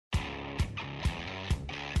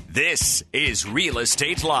This is Real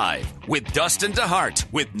Estate Live with Dustin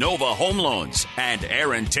DeHart with Nova Home Loans and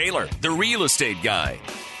Aaron Taylor, the real estate guy.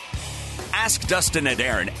 Ask Dustin and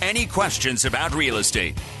Aaron any questions about real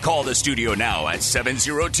estate. Call the studio now at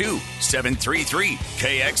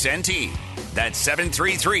 702-733-KXNT. That's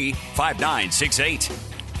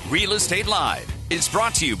 733-5968. Real Estate Live is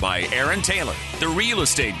brought to you by Aaron Taylor, the real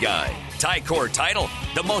estate guy, Tycor Title,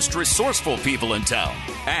 the most resourceful people in town,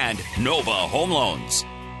 and Nova Home Loans.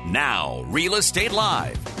 Now, Real Estate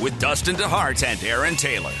Live with Dustin DeHart and Aaron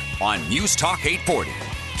Taylor on News Talk 840,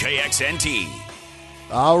 KXNT.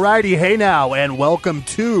 All righty, hey now, and welcome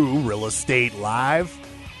to Real Estate Live.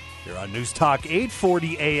 You're on News Talk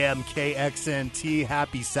 840 AM KXNT.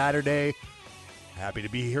 Happy Saturday. Happy to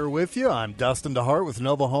be here with you. I'm Dustin DeHart with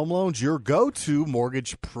Nova Home Loans, your go-to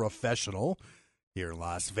mortgage professional here in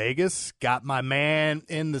Las Vegas. Got my man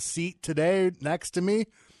in the seat today next to me.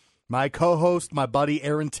 My co-host, my buddy,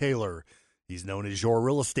 Aaron Taylor. He's known as your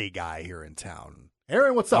real estate guy here in town.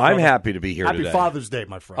 Aaron, what's up? I'm brother? happy to be here Happy today. Father's Day,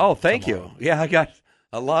 my friend. Oh, thank Tomorrow. you. Yeah, I got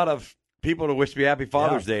a lot of people to wish me Happy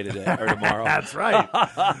Father's Day today or tomorrow. That's right.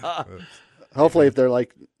 Hopefully, if they're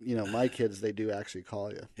like, my kids, they do actually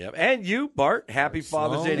call you. Yep. And you, Bart. Happy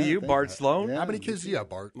Father's Day to you, Bart Sloan. Yeah. How many kids do you have,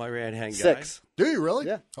 Bart? My right-hand guy. 6. Do you really?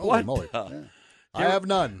 Yeah. Holy What? moly. the- I have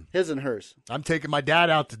none. His and hers. I'm taking my dad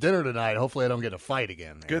out to dinner tonight. Hopefully I don't get in a fight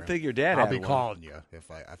again. Good Aaron. thing your dad I'll had be one. calling you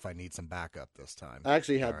if I need some backup this time. I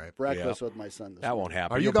actually had All right. breakfast with my son this That morning. won't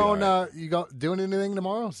happen. Are you You'll be going? all right. Doing anything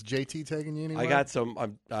tomorrow? Is JT taking you anywhere? I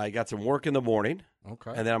got some work in the morning,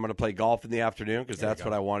 Okay. and then I'm going to play golf in the afternoon because There you that's go.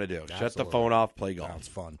 what I want to do. Shut the Absolutely. phone off, play golf. Sounds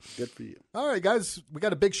fun. Good for you. All right, guys, we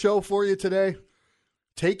got a big show for you today.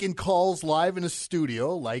 Taking calls live in the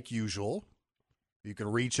studio like usual. You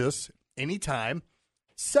can reach us anytime.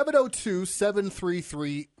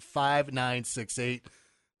 702-733-5968.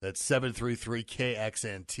 That's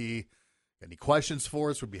 733-KXNT. Any questions for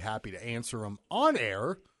us? We'd be happy to answer them on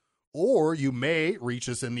air. Or you may reach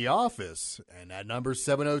us in the office. And that number is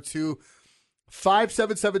 702-577-2600,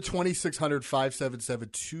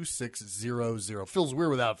 577-2600. Feels weird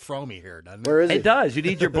without Fromy here, doesn't it? Where is he? It does. You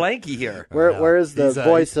need your blankie here. Where is the He's,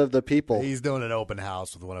 voice of the people? He's doing an open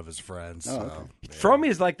house with one of his friends. Oh, so, okay. yeah. From me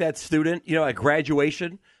is like that student, at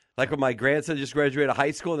graduation, like when my grandson just graduated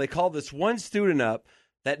high school, and they called this one student up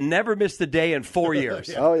that never missed a day in 4 years.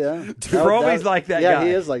 Oh, yeah. Frommy's like that yeah, guy.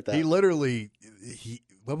 he is like that. He literally,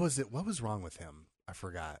 what was it? What was wrong with him? I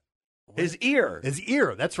forgot. His ear. His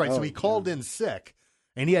ear. That's right. So Oh, he called in sick,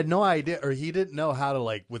 and he had no idea, or he didn't know how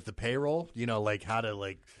to, with the payroll, how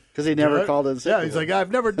to, Because he never do it. called in sick. Yeah, he's like,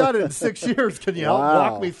 I've never done it in 6 years. Can you help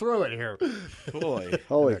Wow. walk me through it here? Boy,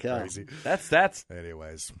 Holy Isn't that cow. crazy? that's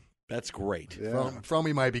Anyways, great. Yeah.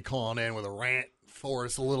 Fromy might be calling in with a rant for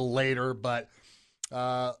us a little later, but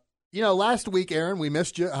last week, Aaron, we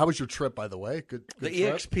missed you. How was your trip, by the way? Good The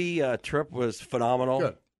trip? EXP trip was phenomenal.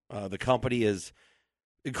 Good. The company is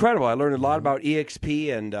incredible. I learned a lot about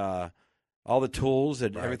EXP and all the tools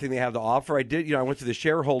and Right. everything they have to offer. I did, I went to the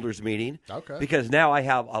shareholders meeting Okay. because now I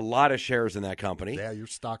have a lot of shares in that company. Yeah, you're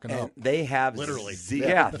stocking And up. they have Literally.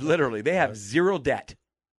 literally. They have zero debt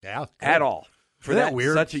Yeah, at good. all for Isn't that that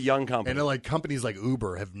weird? such a young company. And companies like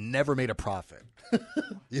Uber have never made a profit.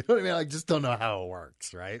 You know what I mean? I just don't know how it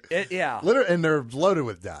works, right? Yeah. Literally, and they're loaded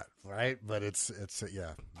with debt, right? But it's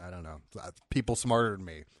I don't know. People smarter than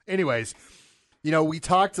me. Anyways, we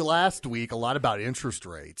talked last week a lot about interest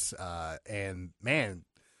rates, and man,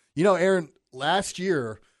 Aaron, last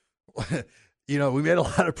year, we made a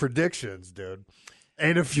lot of predictions, dude.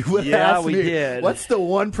 And if you would ask we me, did. what's the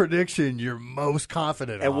one prediction you're most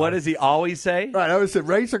confident And on? what does he always say? Right, I always said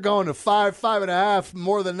rates are going to 5.5,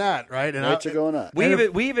 more than that, right? And Rates are going up.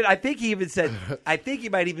 I think he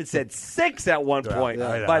might even said 6 at one point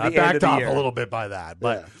I know. by I the end backed of the off year. a little bit by that,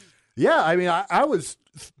 but yeah, I mean, I was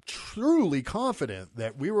truly confident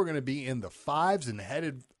that we were going to be in the 5s and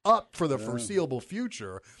headed up for the foreseeable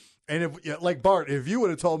future. And if, like Bart, if you would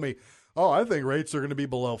have told me, oh, I think rates are going to be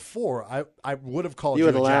below 4, I would have called you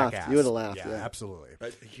would a have laughed. jackass. You would have laughed, Yeah, yeah. absolutely.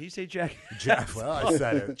 Can you say Jack? Well, I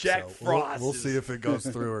said it. Jack so Frost We'll is- see if it goes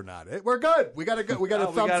through or not. We're good. We got a We thumbs got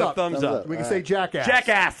a up. thumbs up. We can All say right. jackass.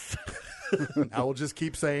 Jackass. I will just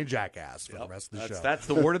keep saying jackass for the rest of the show. That's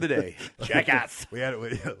the word of the day. Jackass. We had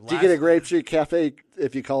Do you get a Grape Street Cafe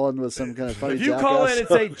if you call in with some kind of funny If you jackass? call in and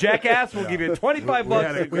say jackass, we'll give you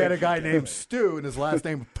 $25. we had a guy named Stu, and his last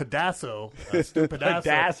name Pedasso. Stu Pedasso.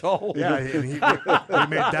 Pedasso. Yeah, and he made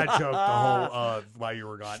that joke the whole while you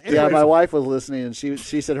were gone. Yeah, Anyways, my wife was listening, and she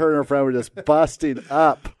said her and her friend were just busting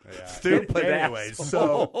up. Stupid Anyways,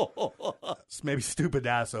 so maybe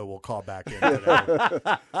Stupidasso will call back in today.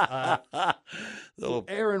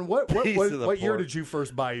 Aaron, what year did you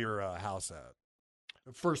first buy your house at?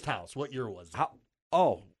 First house, what year was it?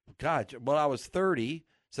 Oh, God. Well, I was 30,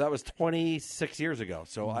 so that was 26 years ago.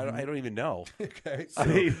 So I don't even know. Okay, so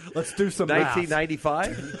let's do some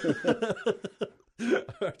 1995?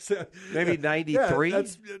 Maybe 93? I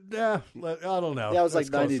don't know. Yeah, it was like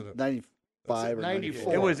That's 90, close enough. 95 or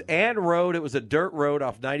 94. It was Ann Road. It was a dirt road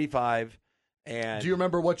off 95. And Do you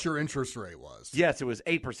remember what your interest rate was? yes, it was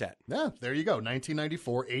 8%. Yeah, there you go.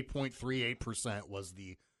 1994, 8.38% was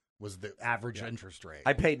the average interest rate.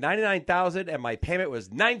 I paid $99,000 and my payment was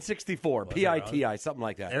 $964, PITI, something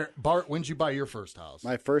like that. Bart, when did you buy your first house?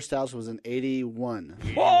 My first house was in 81.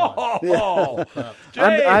 Whoa!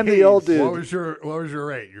 I'm the old dude. What was your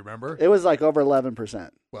rate? You remember? It was like over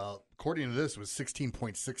 11%. Well, according to this, it was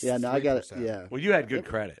 16.6. Yeah, no, I got it. Yeah. Well, you had good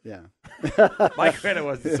credit. Yeah. My credit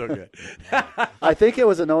wasn't so good. I think it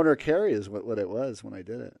was an owner carry is what it was when I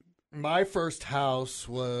did it. My first house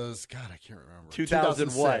was, God, I can't remember.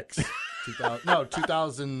 2000 what?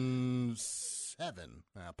 2007.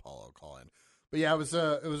 Apollo calling. But yeah, it was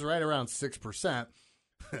right around 6%.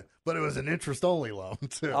 But it was an interest-only loan,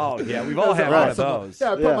 too. Oh, yeah, we've all had one of those.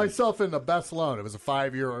 Yeah, I put myself in the best loan. It was a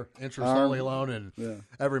 5-year interest-only loan, and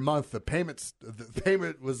every month the payment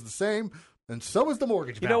was the same, and so was the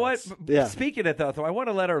mortgage balance. You know what? Yeah. Speaking of that, though, I want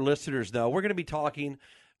to let our listeners know we're going to be talking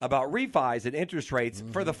about refis and interest rates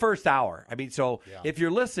for the first hour. I mean, so if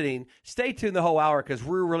you're listening, stay tuned the whole hour because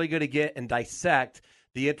we're really going to get and dissect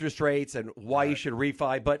the interest rates and why you should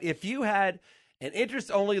refi. But if you had an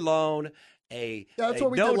interest-only loan, that's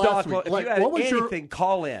what we no did last doc, week. if Like, you had what was anything,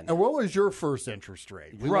 call in. And what was your first interest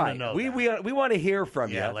rate? We want to know we that. we want to hear from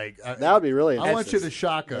you. Yeah, like That would be really I want you interesting. to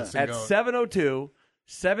shock us At and go,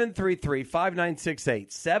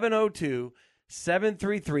 702-733-5968.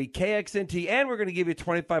 702-733-KXNT. And we're going to give you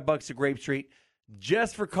 $25 at Grape Street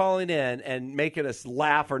just for calling in and making us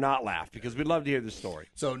laugh or not laugh because we'd love to hear the story.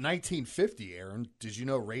 So 1950, Aaron, did you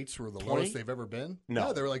know rates were the 20? lowest they've ever been? No.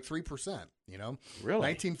 Yeah, they were like 3%, you know? Really?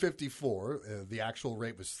 1954, the actual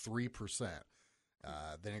rate was 3%.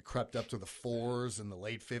 Then it crept up to the 4s in the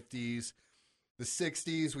late 50s. The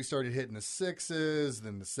 60s, we started hitting the 6s.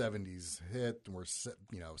 Then the 70s hit, and we're,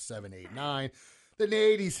 7, 8, 9. Then the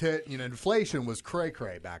 80s hit. Inflation was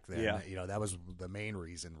cray-cray back then. Yeah. That was the main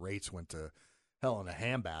reason rates went to hell in a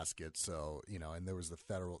handbasket. So, and there was the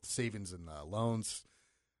federal savings and loans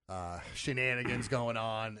shenanigans going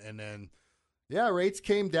on. And then, rates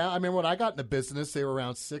came down. I remember when I got into business, they were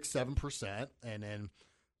around 6-7%. And then,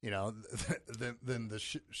 then the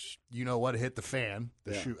what hit the fan.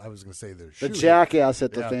 I was going to say the jackass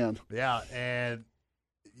hit the fan. Yeah, and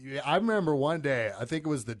I remember one day, I think it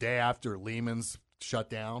was the day after Lehman's shut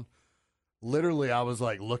down. Literally, I was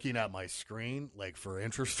like looking at my screen, like for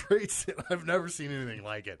interest rates, and I've never seen anything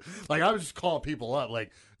like it. Like I was just calling people up,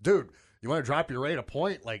 like, dude, you want to drop your rate a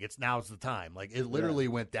point? Like now's the time. Like it literally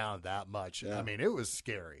went down that much. Yeah. I mean, it was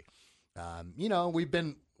scary. We've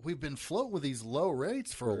been floating with these low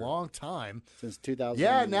rates for a long time since 2000.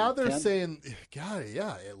 Yeah, now they're saying, God,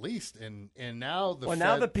 at least, and now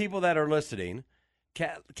now the people that are listening,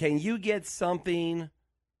 can you get something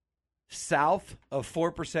south of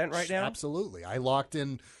 4% right now? Absolutely. I locked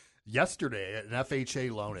in yesterday an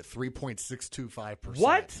FHA loan at 3.625%.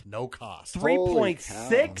 What? No cost.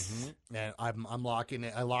 3.6? And I'm locking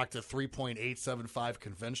it. I locked a 3.875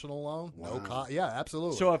 conventional loan. Wow. No cost. Yeah,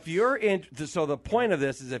 absolutely. So if you're so the point of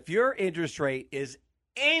this is if your interest rate is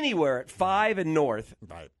anywhere at 5 and north,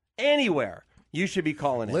 anywhere, you should be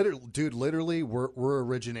calling it. Literally, we're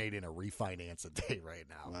originating a refinance a day right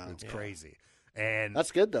now. Wow. It's crazy. And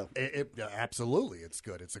that's good, though. Absolutely, it's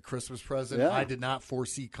good. It's a Christmas present I did not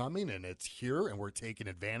foresee coming, and it's here, and we're taking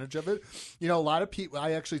advantage of it. A lot of people.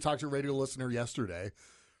 I actually talked to a radio listener yesterday.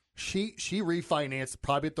 She refinanced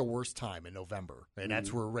probably at the worst time in November, and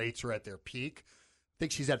that's where rates are at their peak. I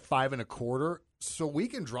think she's at 5.25, so we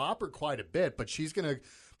can drop her quite a bit. But she's gonna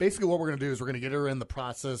basically what we're gonna do is we're gonna get her in the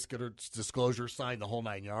process, get her disclosure signed, the whole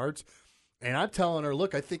 9 yards. And I'm telling her,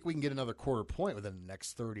 look, I think we can get another quarter point within the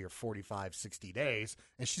next 30 or 45, 60 days.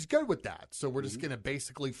 And she's good with that. So we're just going to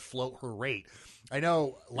basically float her rate. I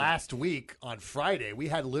know last week on Friday, we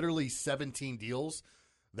had literally 17 deals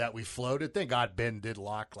that we floated. Thank God Ben did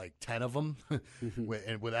lock like 10 of them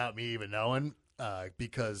and without me even knowing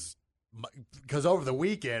because over the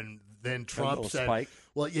weekend, then Trump said, spike.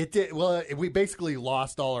 Well, it did. Well, we basically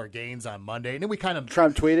lost all our gains on Monday, and then we kind of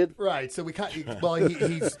Trump tweeted, right? So we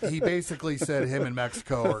he basically said him and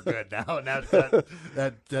Mexico are good now, and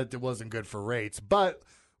that wasn't good for rates. But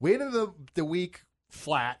we ended the week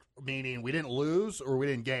flat, meaning we didn't lose or we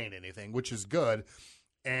didn't gain anything, which is good.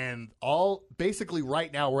 And basically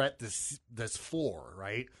right now we're at this floor,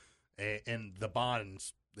 right? And the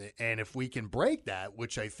bonds. And if we can break that,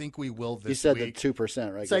 which I think we will this week. You said the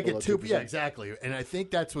 2%, right? It's like at 2%. Yeah, exactly. And I think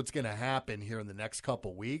that's what's going to happen here in the next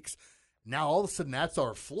couple weeks. Now, all of a sudden, that's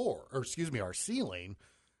our floor, or excuse me, our ceiling.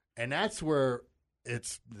 And that's where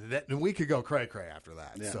and we could go cray-cray after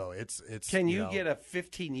that. Yeah. So it's. Can you get a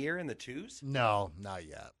 15-year in the twos? No, not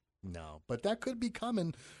yet. No. But that could be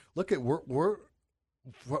coming. Look at, we're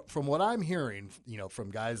from what I'm hearing, from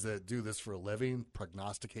guys that do this for a living,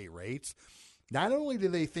 prognosticate rates. Not only do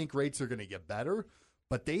they think rates are going to get better,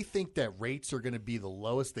 but they think that rates are going to be the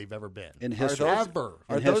lowest they've ever been. In history. Are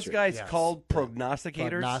those guys called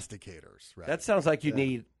prognosticators? Prognosticators, right. That sounds like you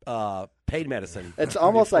need paid medicine. It's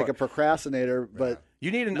almost like a procrastinator, but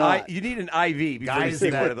you need an IV before you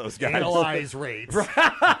see one of those guys. Analyze rates.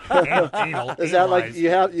 Is that like you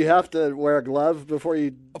have to wear a glove before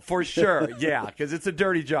you? For sure, yeah, because it's a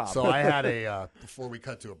dirty job. So I had before we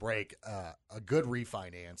cut to a break, a good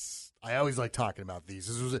refinance. I always like talking about these.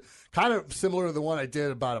 This was kind of similar to the one I did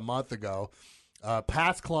about a month ago.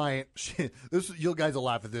 Past client, you guys will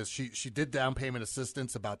laugh at this. She did down payment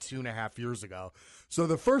assistance about 2.5 years ago. So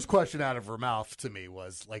the first question out of her mouth to me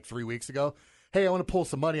was like 3 weeks ago. Hey, I want to pull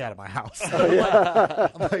some money out of my house.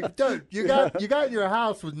 I'm like, dude, you got in your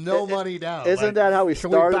house with no money down. Isn't that how we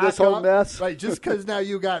started this whole mess? Right, just because now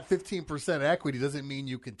you got 15% equity doesn't mean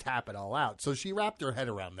you can tap it all out. So she wrapped her head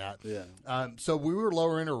around that. Yeah. So we were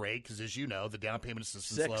lowering her rate because, as you know, the down payment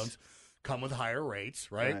assistance loans come with higher rates,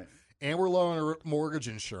 right? And we're lowering her mortgage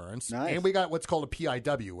insurance. Nice. And we got what's called a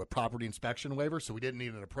PIW, a property inspection waiver, so we didn't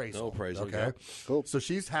need an appraisal. No appraisal. Okay, Yeah. Cool. So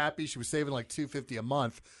she's happy. She was saving like $250 a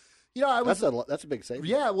month. That's a big savings.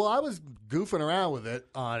 Yeah, well, I was goofing around with it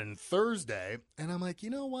on Thursday, and I'm like, you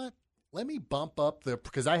know what? Let me bump up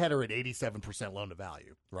because I had her at 87% loan to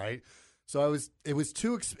value, right? So it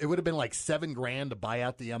would have been like $7,000 to buy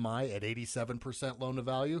out the MI at 87% loan to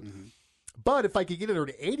value. Mm-hmm. But if I could get her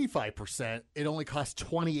to 85%, it only costs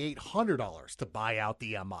 $2,800 to buy out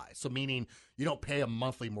the MI. So meaning you don't pay a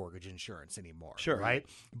monthly mortgage insurance anymore. Sure. Right?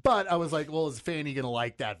 But I was like, well, is Fannie going to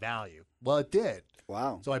like that value? Well, it did.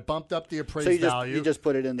 Wow. So I bumped up the appraised value. You just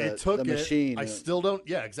put it in the machine. I still don't.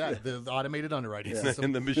 Yeah, exactly. The automated underwriting system.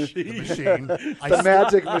 In the machine. The machine. The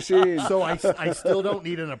magic machine. So I still don't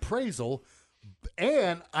need an appraisal.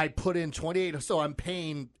 And I put in $2,800. So I'm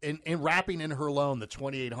paying in wrapping in her loan the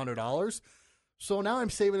 $2,800. So now I'm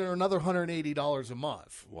saving her another $180 a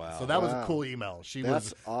month. Wow. So that was a cool email.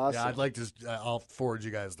 That's awesome. Yeah, I'd like to. I'll forward you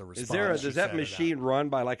guys the response. Does that machine run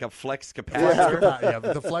by like a flex capacitor? Yeah,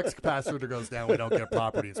 if the flex capacitor goes down, we don't get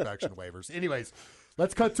property inspection waivers. Anyways,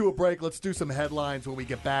 let's cut to a break. Let's do some headlines when we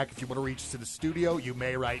get back. If you want to reach us to the studio, you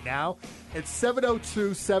may right now. It's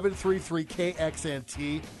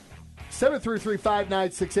 702-733-KXNT.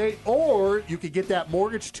 733-5968, or you can get that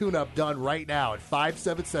mortgage tune-up done right now at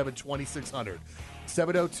 577-2600.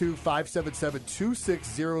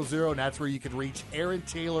 702-577-2600, and that's where you can reach Aaron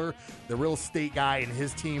Taylor, the real estate guy, and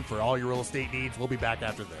his team for all your real estate needs. We'll be back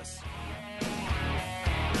after this.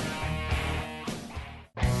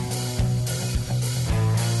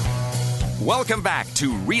 Welcome back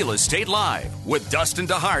to Real Estate Live with Dustin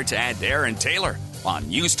DeHart and Aaron Taylor on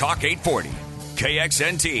News Talk 840,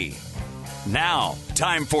 KXNT. Now,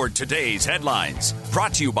 time for today's headlines,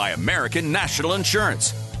 brought to you by American National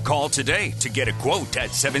Insurance. Call today to get a quote at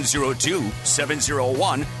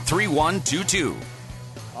 702-701-3122.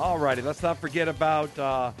 All righty, let's not forget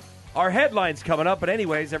about our headlines coming up. But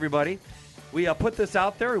anyways, everybody, we put this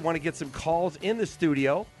out there. We want to get some calls in the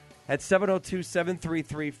studio at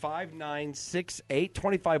 702-733-5968.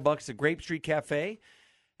 $25 at Grape Street Cafe.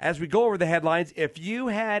 As we go over the headlines, if you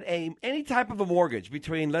had any type of a mortgage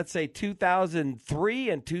between, let's say, 2003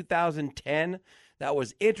 and 2010, that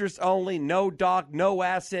was interest only, no doc, no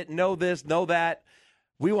asset, no this, no that,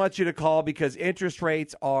 we want you to call because interest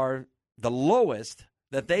rates are the lowest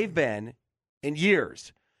that they've been in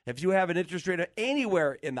years. If you have an interest rate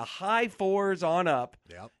anywhere in the high fours on up,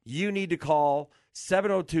 you need to call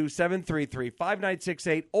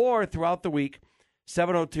 702-733-5968 or throughout the week,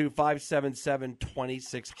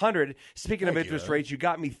 702-577-2600. Speaking of interest rates, you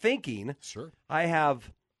got me thinking. Sure. I have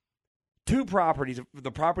two properties.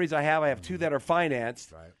 The properties I have two that are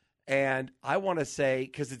financed. Right. And I want to say,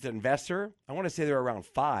 because it's an investor, I want to say they're around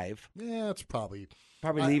 5. Yeah, it's probably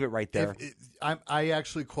leave it right there. I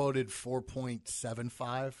actually quoted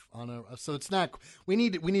 4.75 on a. So it's not. We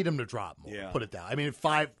need them to drop more. Yeah. Put it down. I mean, if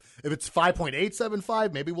it's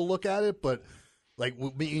 5.875, maybe we'll look at it. But Like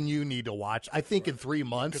me and you need to watch. I think in 3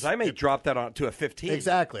 months, Because I may drop that on to a 15.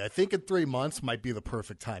 Exactly. I think in 3 months might be the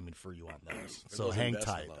perfect timing for you on those. So those hang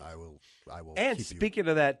investment tight. loans. I will. And keep speaking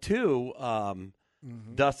of that too,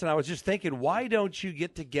 Dustin, I was just thinking, why don't you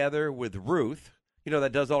get together with Ruth? You know,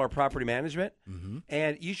 that does all our property management,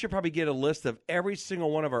 and you should probably get a list of every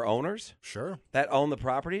single one of our owners. Sure. That own the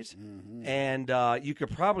properties, and you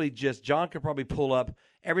could probably John could probably pull up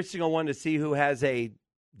every single one to see who has a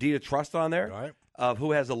deed of trust on there, Right. of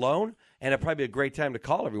who has a loan, and it'd probably be a great time to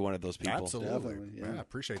call every one of those people. Absolutely. Definitely, yeah. I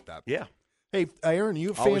appreciate that. Yeah. Hey, Aaron,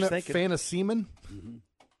 you a Always fan thinking. fan of semen?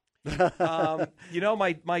 You know,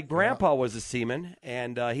 my grandpa was a seaman,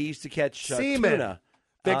 and he used to catch Seaman. tuna.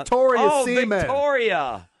 Victoria oh, Seaman.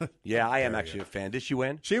 Victoria. Yeah, I am actually a fan. Did she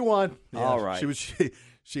win? She won. Yeah, All right. She was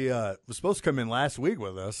supposed to come in last week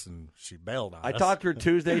with us, and she bailed on I us. talked to her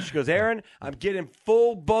Tuesday. She goes, Aaron, I'm getting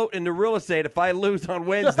full boat into real estate if I lose on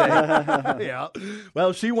Wednesday. Yeah.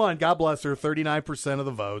 Well, she won. God bless her. 39% of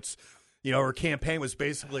the votes. You know, her campaign was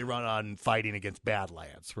basically run on fighting against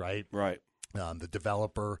Badlands, right? Right. The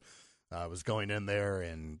developer was going in there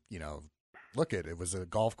and, you know, look, it was a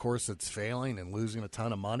golf course that's failing and losing a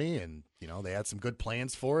ton of money, and, you know, they had some good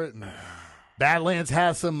plans for it. And Badlands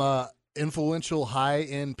has some influential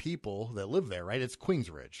high-end people that live there, right? It's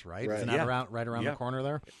Queensridge, right? Right. Isn't that Yeah. right around the corner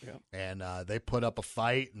there? Yeah. And they put up a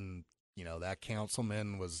fight, and, you know, that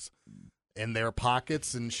councilman was in their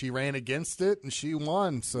pockets, and she ran against it, and she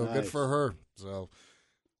won. So good Nice. for her. So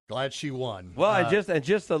glad she won. Well, and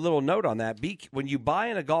just a little note on that. When you buy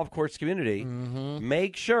in a golf course community,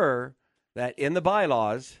 make sure that in the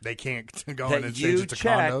bylaws they can't go in and that change you it to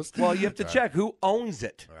check. condos. Well, you have to check who owns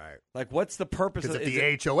it. Right. Like, what's the purpose of Because if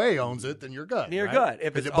is the HOA owns it, then you're good. You're right? good.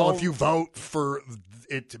 If it's Well, owned- if you vote for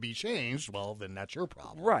it to be changed, well, then that's your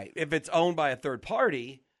problem. Right. If it's owned by a third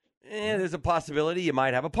party, there's a possibility you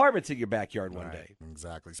might have apartments in your backyard one day.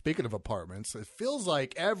 Exactly. Speaking of apartments, it feels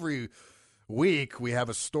like every week we have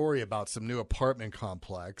a story about some new apartment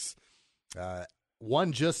complex.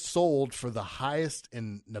 One just sold for the highest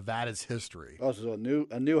in Nevada's history. Oh, so a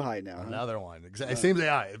new high now. Huh? Another one. It seems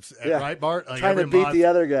it's Yeah. right, Bart? Like Trying to every beat month- the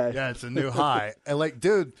other guy. Yeah, it's a new high. And like,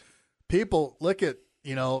 dude, people look at,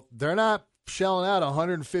 you know, they're not shelling out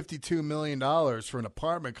 $152 million for an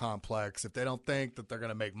apartment complex if they don't think that they're going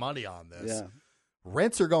to make money on this. Yeah.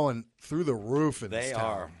 Rents are going through the roof in this They town.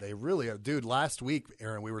 are. They really are. Dude, last week,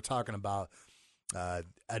 Aaron, we were talking about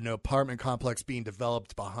an apartment complex being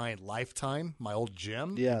developed behind Lifetime, my old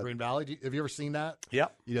gym Yeah. in Green Valley. Have you ever seen that?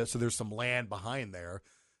 Yep. You know, so there's some land behind there.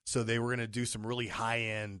 So they were going to do some really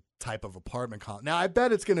high-end type of apartment Now, I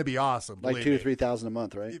bet it's going to be awesome. Like believe 2,000 me. to 3,000 a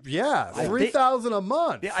month, right? Yeah, I $3,000 a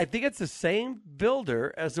month. Yeah, I think it's the same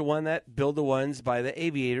builder as the one that built the ones by the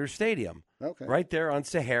Aviator Stadium. Okay. Right there on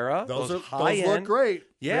Sahara. Those high look end. great.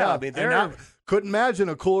 Yeah, I mean, And they're now, couldn't imagine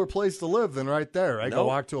a cooler place to live than right there. Right, go Nope.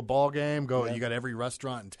 walk to a ball game. You got every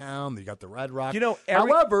restaurant in town. You got the Red Rock. You know,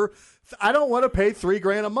 however, I don't want to pay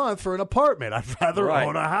 $3,000 a month for an apartment. I'd rather Right.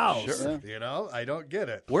 own a house. Sure. You know, I don't get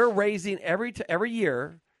it. We're raising every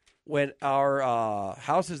year when our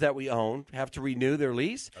houses that we own have to renew their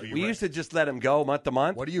lease. We used to just let them go month to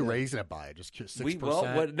month. What are you raising it by? Just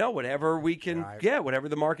 6%? Whatever we can Right. get, whatever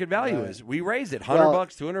the market value Right. is, we raise it. $100, Well-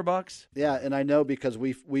 $200. Yeah, and I know because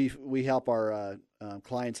we help our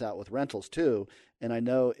clients out with rentals too, and I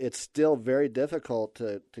know it's still very difficult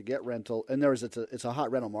to get rental. And it's a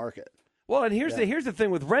hot rental market. Well, and here's the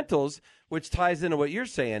thing with rentals, which ties into what you're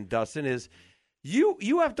saying, Dustin, is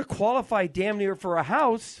you have to qualify damn near for a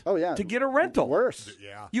house Oh yeah, to get a rental. Worse.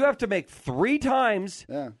 Yeah. You have to make 3 times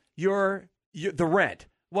Yeah. the rent.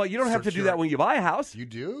 Well, you don't have to do Sure. that when you buy a house. You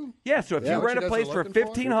do? Yeah, so if Yeah. you What rent you a guys are place for looking for?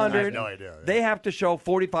 $1,500, I have no idea, yeah. they have to show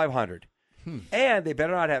 $4,500. And they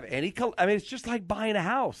better not have any I mean, it's just like buying a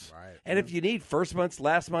house. Right. And if you need first month's,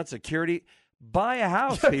 last month's security, buy a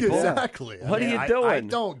house, people. Exactly. What are you I doing?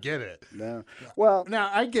 don't get it. No. Well, Now,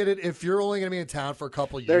 I get it if you're only going to be in town for a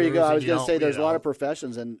couple years. there you go. I and was going to don't, say there's you a lot know. of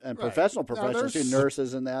professions and Right. professional Now, professions too, there's-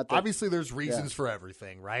 nurses and that. Obviously, there's reasons for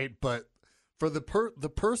everything, right? But for the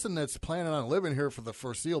person that's planning on living here for the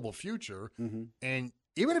foreseeable future, Mm-hmm. and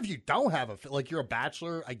even if you don't have like you're a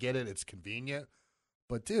bachelor, I get it, it's convenient.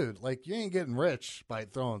 But dude, like you ain't getting rich by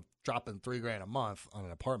dropping $3,000 a month on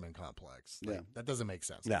an apartment complex. Like, Yeah. that doesn't make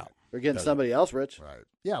sense. to No. me. We're getting somebody else rich. Right.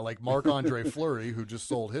 Yeah, like Marc-Andre Fleury, who just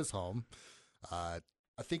sold his home. I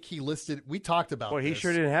think he listed. We talked about. Well, he this.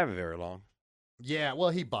 sure didn't have it very long. Yeah, well,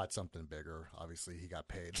 he bought something bigger. Obviously, he got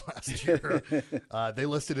paid last year. They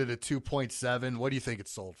listed it at 2.7. What do you think it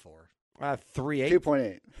sold for? 3.8.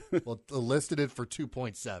 2.8. Well, they listed it for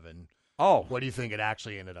 2.7. Oh, What do you think it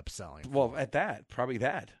actually ended up selling? well, at that, probably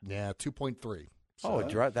that. Yeah, 2.3. Oh, it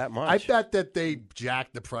dropped that much. I bet that they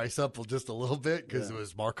jacked the price up just a little bit because it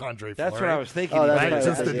was Marc-Andre Fleury. That's what I was thinking. Oh, that's right? right.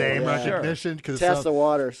 Just the name Yeah. recognition. Test the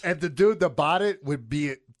waters. And the dude that bought it would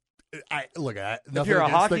be. Look at If you're a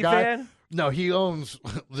hockey fan? No,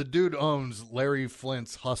 the dude owns Larry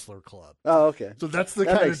Flint's Hustler Club. Oh, okay. So that's the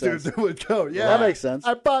That kind of makes dude sense. that would go. Yeah, That makes sense.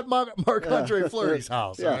 I bought Marc-Andre Fleury's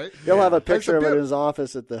house. Yeah. Right? He'll have a It's picture of it beau- in his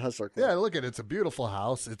office at the Hustler Club. Yeah, look at it. It's a beautiful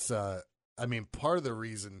house. It's I mean, part of the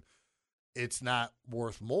reason it's not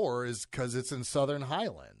worth more is because it's in Southern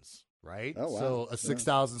Highlands, right? Oh, wow. So a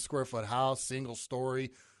 6,000 square foot house, single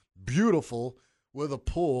story, beautiful with a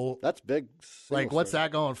pool. That's big. Like, what's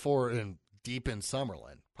that going for deep in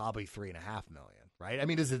Summerlin? Probably $3.5 million, right? I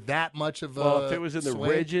mean, is it that much of a Well, if it was in the swing?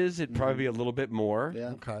 Ridges, it'd probably be a little bit more.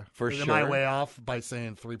 Yeah. Okay, For Am I sure. way off by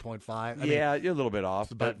saying 3.5? Yeah, you're a little bit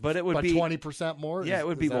off, but it would about be 20% more. Yeah, it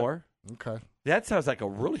would be more. Okay. That sounds like a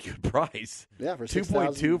really good price. Yeah, for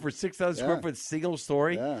 2.2 for 6,000 square Yeah. foot single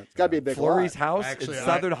story. Yeah, it's got to be a big Fleury's lot. house Actually, in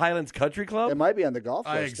Southern Highlands Country Club. It might be on the golf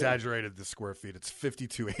course. I too. exaggerated the square feet. It's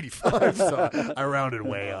 5,285, so I rounded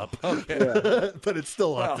way up. Okay. But it's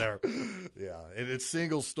still Well. up there. Yeah, it's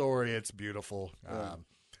single story. It's beautiful.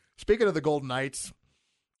 Speaking of the Golden Knights,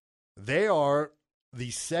 they are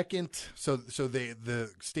the second. So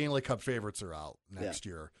the Stanley Cup favorites are out next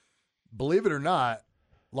year. Believe it or not,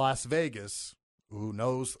 Las Vegas, who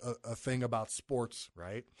knows a thing about sports,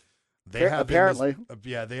 right? They have Apparently.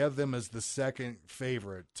 they have them as the second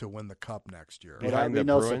favorite to win the Cup next year. Well, Behind that'd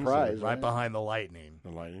be the no Bruins surprise. Right behind the Lightning, The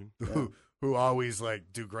Lightning. who always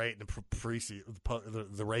like do great in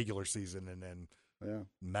the regular season and then Yeah.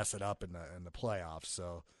 mess it up in the playoffs.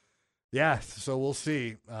 So yeah, so we'll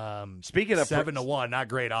see. Speaking of 7-1, not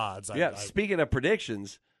great odds. Yeah, speaking of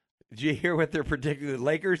predictions, did you hear what they're predicting the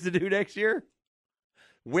Lakers to do next year?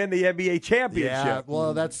 Win the NBA championship. Yeah,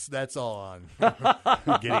 well, that's all on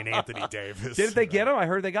getting Anthony Davis. Didn't they get him? I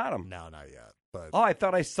heard they got him. No, not yet. But Oh, I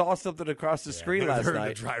thought I saw something across the screen last they're in the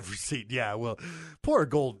night. driver's seat. Yeah, well,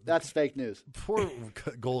 That's fake news. poor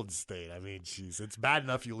Golden State. I mean, jeez, it's bad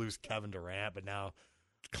enough you lose Kevin Durant, but now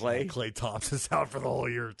Clay. Thompson's out for the whole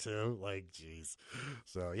year too. Like, jeez.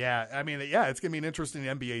 So yeah, I mean, yeah, it's gonna be an interesting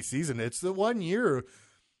NBA season. It's the 1 year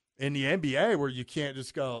in the NBA where you can't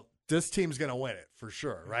just go, this team's gonna win it for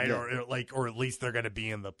sure, right? Yeah. Or at least they're gonna be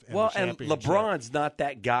in the Well, and championship. LeBron's not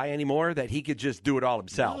that guy anymore that he could just do it all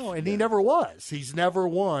himself. No, and he never was. He's never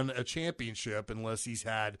won a championship unless he's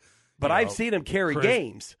had. But you I've know, seen him carry Chris-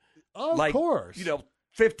 games. Of like, course,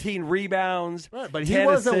 15 rebounds. right. But he 10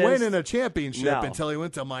 wasn't assists. winning a championship No. until he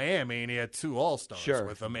went to Miami and he had 2 All-Stars Sure.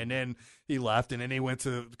 with him, and then he left, and then he went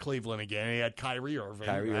to Cleveland again. And he had Kyrie Irving,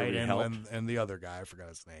 Kyrie right, Irving and, helped. and the other guy, I forgot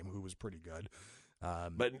his name, who was pretty good.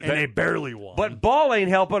 But and they barely won. But Ball ain't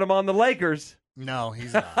helping him on the Lakers. no,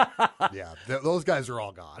 he's not. Yeah, those guys are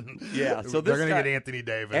all gone. Yeah, so they're this going to guy- get Anthony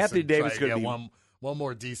Davis. Anthony and try Davis to gonna get be- one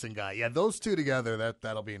more decent guy. Yeah, those two together,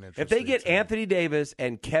 that'll be an interesting. If they get team. Anthony Davis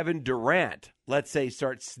and Kevin Durant, let's say,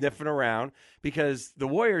 start sniffing around, because the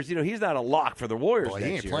Warriors, he's not a lock for the Warriors well, next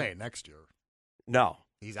he ain't year. playing next year. No.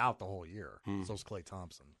 He's out the whole year. So's Klay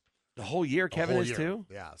Thompson. The whole year The Kevin whole is year. too?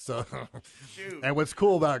 Yeah. So, and what's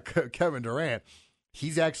cool about Kevin Durant,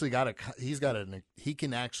 he's actually he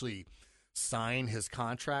can actually sign his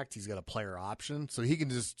contract. He's got a player option, so he can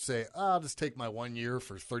just say, "I'll just take my 1 year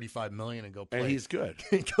for $35 million and go play." And he's good.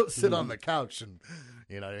 Go sit on the couch, and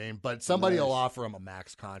you know what I mean. But somebody will offer him a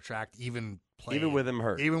max contract, even with him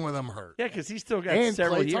hurt. Even with him hurt. Yeah, because he's still got and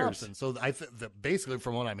several Klay years. Thompson. So I think that basically,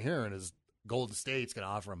 from what I'm hearing, is Golden State's going to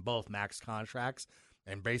offer him both max contracts,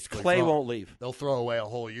 and basically Clay won't leave. They'll throw away a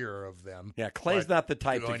whole year of them. Yeah, Clay's But not the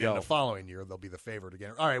type to going go. in the following year, they'll be the favorite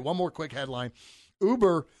again. All right, one more quick headline: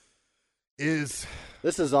 Uber is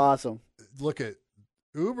This is awesome.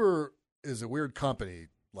 Uber is a weird company.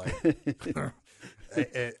 Like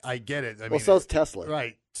I get it. I mean, Well, so's Tesla.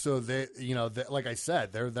 right? So they, like I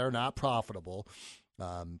said, they're not profitable,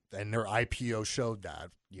 and their IPO showed that.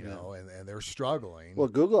 And they're struggling. Well,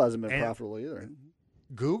 Google hasn't been And- profitable either.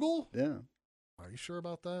 Google? Yeah. Are you sure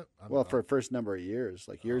about that? I don't Well, know. for the first number of years,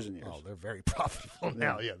 like years and years. Oh, they're very profitable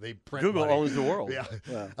now. Yeah, they print Google money. owns the world. Yeah.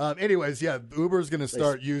 Yeah. Anyways, Uber's going to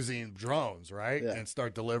start using drones, right, Yeah. and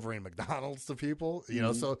start delivering McDonald's to people.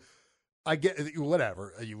 So I get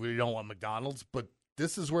whatever we don't want McDonald's, but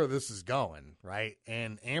this is where this is going, right?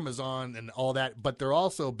 And Amazon and all that, but they're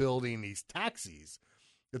also building these taxis.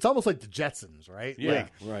 It's almost like the Jetsons, right? Yeah, Like,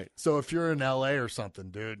 right. so if you're in LA or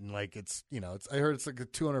something, dude, and like it's I heard it's like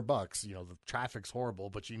 $200. The traffic's horrible,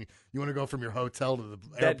 but you want to go from your hotel to the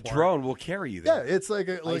That airport. drone will carry you Yeah, there. it's like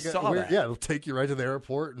a saw weird, that. yeah, it'll take you right to the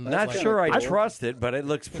airport. And Not that's sure I cool. trust it, but it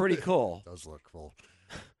looks pretty cool. Does look cool.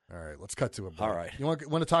 All right, let's cut to a break. All right. You want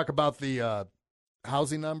to talk about the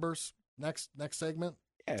housing numbers next segment?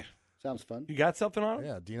 Yeah. Sounds fun. You got something on it?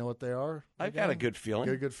 Yeah. Do you know what they are? I've got a good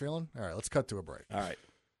feeling. Good feeling? All right, let's cut to a break. All right.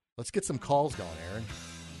 Let's get some calls going, Aaron.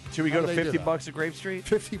 Should we How go do to they do $50 that? at Grape Street?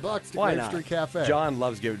 $50 to Why Grape not? Street Cafe. John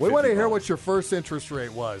loves giving We want to $50. hear what your first interest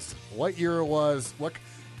rate was, what year it was,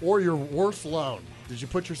 or your worst loan. Did you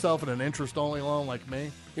put yourself in an interest-only loan like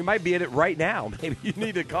me? You might be in it right now. Maybe you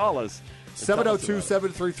need to call us.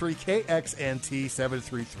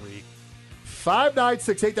 702-733-KXNT,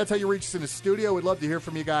 733-5968. That's how you reach us in the studio. We'd love to hear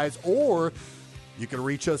from you guys. Or you can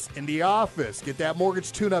reach us in the office. Get that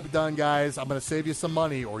mortgage tune-up done, guys. I'm going to save you some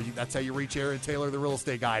money. Or that's how you reach Aaron Taylor, the real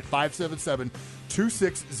estate guy, 577-2600,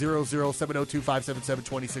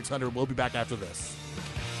 702-577-2600. We'll be back after this.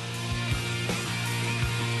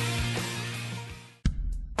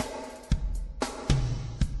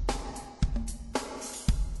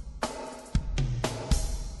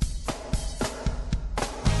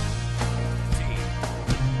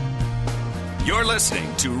 You're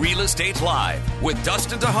listening to Real Estate Live with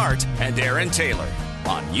Dustin DeHart and Aaron Taylor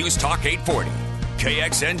on News Talk 840,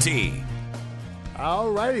 KXNT.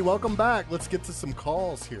 All righty, welcome back. Let's get to some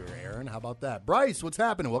calls here, Aaron. How about that? Bryce, what's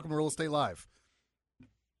happening? Welcome to Real Estate Live.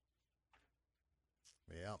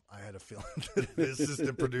 Yeah, I had a feeling that the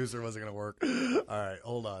assistant producer wasn't going to work. All right,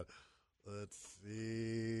 hold on. Let's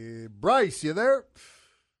see. Bryce, you there?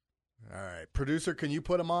 All right, producer, can you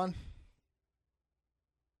put him on?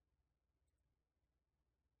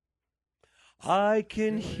 I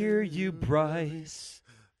can hear you, Bryce.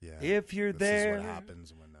 Yeah. If you're there, This is what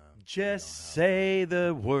happens when just say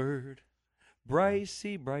the word.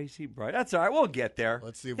 Brycey, Bryce. That's all right. We'll get there.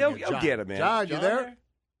 Let's see if he'll we get John. get him, man. John, you there?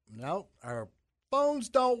 No, our phones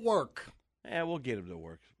don't work. Yeah, we'll get him to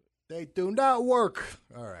work. They do not work.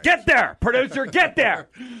 All right. Get there, producer. Get there.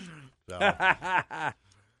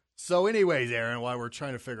 So anyways, Aaron, while we're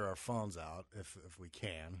trying to figure our phones out, if we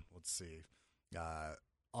can, let's see.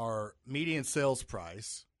 Our median sales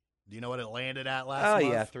price, do you know what it landed at last month?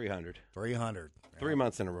 Oh, yeah, 300. 300. 3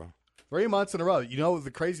 months in a row. 3 months in a row. You know,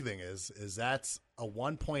 the crazy thing is that's a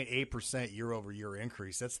 1.8% year-over-year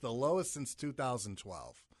increase. That's the lowest since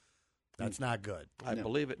 2012. That's not good. I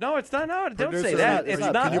believe it. No, it's not. No, don't Producer, say that. It's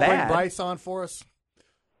not Can you bad. bring Bryce on for us?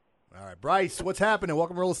 All right, Bryce, what's happening?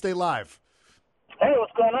 Welcome to Real Estate Live. Hey,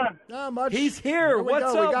 what's going on? Not much. He's here. we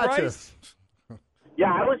What's go. up, We got Bryce?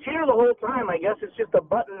 Yeah, I was here the whole time. I guess it's just a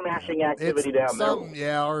button mashing activity down there.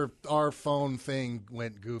 Yeah, our phone thing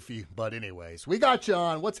went goofy. But anyways, we got you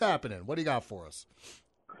on. What's happening? What do you got for us?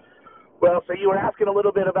 Well, so you were asking a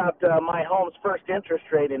little bit about my home's first interest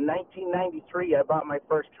rate. In 1993, I bought my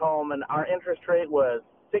first home, and our interest rate was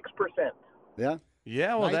 6%. Yeah.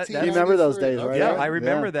 Yeah, well, that's... You remember those days, right? Yeah, I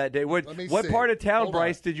remember that day. What Let me see. part of town, Hold on.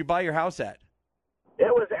 Bryce, did you buy your house at?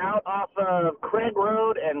 It was out off of Craig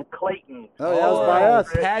Road and Clayton. Oh, that was by us.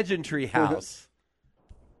 Pageantry house.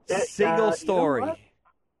 It, Single you story. know what?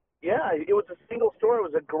 Yeah, it was a single story.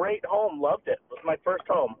 It was a great home. Loved it. It was my first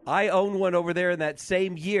home. I owned one over there in that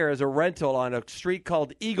same year as a rental on a street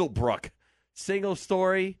called Eaglebrook. Single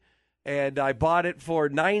story, and I bought it for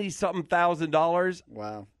 $90-something thousand.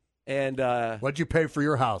 Wow. And What'd you pay for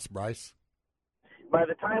your house, Bryce? By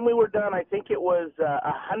the time we were done, I think it was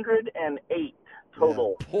 108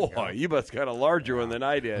 total. boy, you must got a larger one than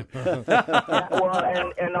I did. Well,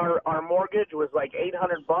 and our mortgage was like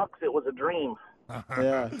 $800. It was a dream.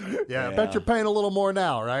 Yeah. Yeah, I bet you're paying a little more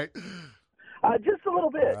now, right? Just a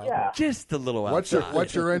little bit, yeah. Just a little outside.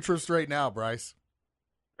 What's your interest rate now, Bryce?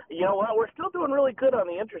 You know what? We're still doing really good on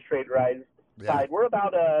the interest rate side. Yeah. We're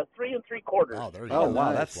about 3 3/4. Oh, there you Oh, go. wow,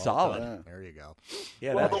 Nice. that's Well solid. done. There you go.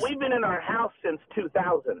 Yeah, Well, that's, but we've been in our house since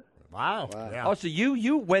 2000. Wow. Yeah. oh, so you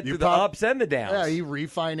went You through the prob- ups and the downs. Yeah, he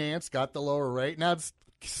refinanced, got the lower rate. Now it's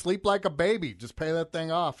sleep like a baby. Just pay that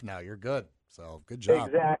thing off now. You're good. So good job.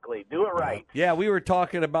 Exactly. Do it right. Yeah, we were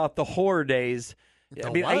talking about the horror days. The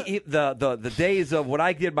I mean, what? the days of when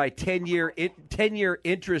I did my 10-year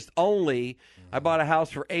interest only. I bought a house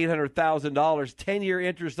for $800,000, 10-year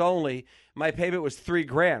interest only. My payment was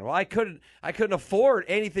 $3,000. Well, I couldn't afford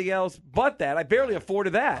anything else but that. I barely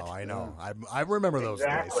afforded that. Oh, I know. I remember those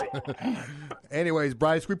Exactly. days. Anyways,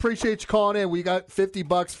 Bryce, we appreciate you calling in. We got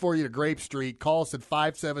 $50 for you to Grape Street. Call us at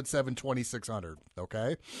 577-2600.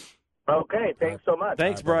 Okay? Okay, thanks so much.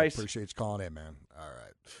 Thanks, All right, brother. Bryce. Appreciate you calling in, man. All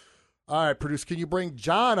right. All right, producer, can you bring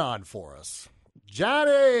John on for us?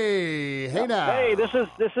 Johnny! Hey now. Hey, this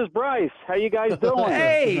is Bryce. How you guys doing?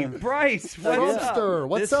 Hey, Bryce, what's up? Trumpster,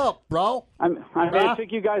 what's up, bro? It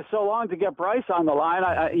took you guys so long to get Bryce on the line.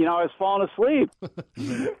 I was falling asleep.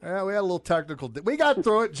 Yeah, we had a little technical. We got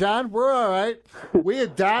through it, John. We're all right. We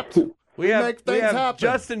adapt. We make things have happen.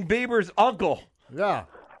 Justin Bieber's uncle. Yeah.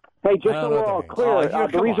 Hey, just I so don't know we're what all that clear, means. the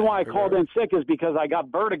Come reason on, why I called in sick is because I got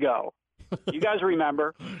vertigo. You guys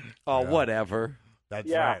remember? Oh, whatever. That's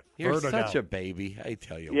Yeah. right. You're Vertigo. such a baby. I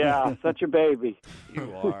tell you. Yeah, such a baby.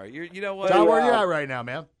 You are. You know what? John, where you at right now,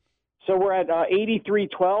 man? So we're at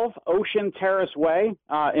 8312 Ocean Terrace Way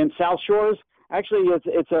in South Shores. Actually,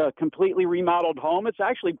 it's a completely remodeled home. It's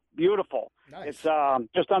actually beautiful. Nice. It's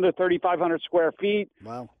just under 3,500 square feet.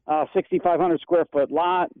 Wow. 6,500 square foot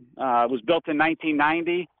lot. It was built in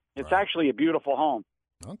 1990. It's actually a beautiful home.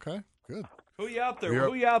 Okay, good. Who you out there? You're-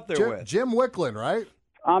 Who you out there Jim, with? Jim Wicklin, right?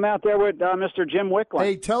 I'm out there with Mr. Jim Wicklin.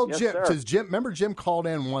 Hey, tell Yes, Jim, sir. because remember Jim called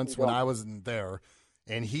in once when go. I wasn't there,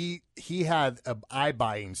 and he had an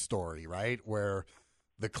iBuying story, right, where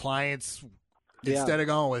the clients, Yeah. instead of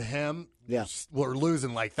going with him, Yeah. were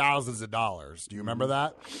losing like thousands of dollars. Do you remember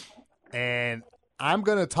that? And I'm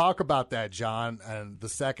going to talk about that, John, in the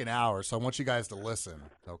second hour, so I want you guys to listen,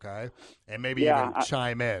 okay? And maybe Yeah, even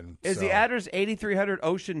chime in. Is So- the address 8300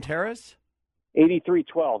 Ocean Terrace?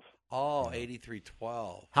 8312. Oh,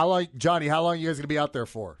 8312. How long, Johnny, how long are you guys going to be out there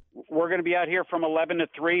for? We're going to be out here from 11 to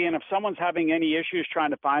 3, and if someone's having any issues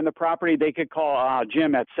trying to find the property, they could call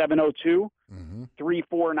Jim at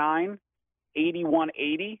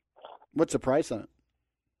 702-349-8180, What's the price on it?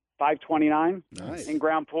 $529 Nice. in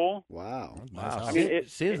ground pool. Wow. Nice Wow. house. mean, it-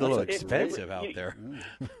 Seems a little it- expensive out there.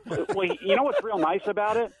 Well, you know what's real nice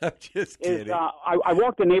about it? I'm just Is kidding. I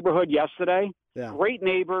walked the neighborhood yesterday. Yeah. Great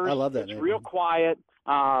neighbors. I love that It's neighborhood. real quiet.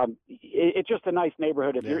 It's just a nice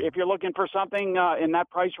neighborhood. If you're looking for something in that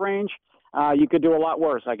price range, you could do a lot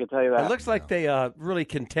worse. I can tell you that. It looks like they really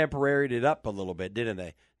contemporaried it up a little bit, didn't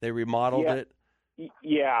they? They remodeled Yeah. it.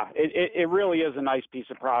 Yeah, it really is a nice piece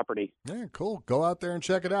of property. Yeah, cool. Go out there and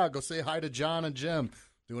check it out. Go say hi to John and Jim.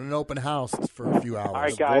 Doing an open house for a few hours. All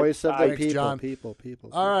right, The guys. voice of the Thanks, people, John. people.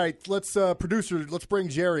 All right, let's producer. Let's bring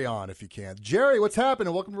Jerry on if you can. Jerry, what's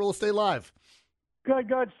happening? Welcome to Real Estate Live.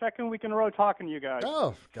 Good. Second week in a row talking to you guys.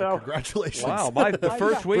 Oh, So- congratulations! Wow, the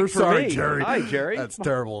first week We're for sorry, me. Jerry. Hi, Jerry. That's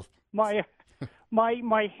terrible. My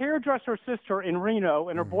hairdresser sister in Reno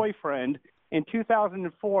and her boyfriend in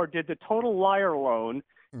 2004 did the total liar loan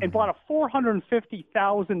and bought a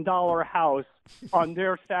 $450,000 house on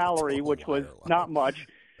their salary, Total which was liar loan. not much.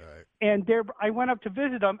 Right. And I went up to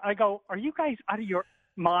visit them. I go, "Are you guys out of your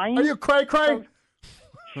mind?" Are you cray?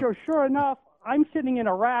 Sure enough, I'm sitting in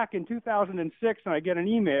Iraq in 2006, and I get an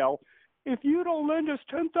email. If you don't lend us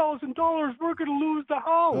 $10,000, we're going to lose the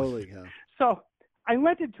house. Holy cow. So I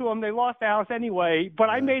lent it to them. They lost the house anyway, but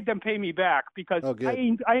I made them pay me back because Oh,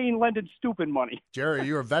 good. I ain't lending stupid money. Jerry,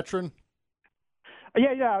 you're a veteran.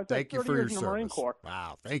 Yeah. I was Thank you 30 for your years in the Marine service. Corps.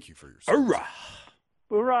 Wow, thank you for your service. Hoorah.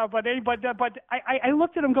 Hoorah, but I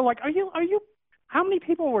looked at them, and go like, are you? How many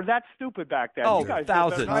people were that stupid back then? Oh, You guys-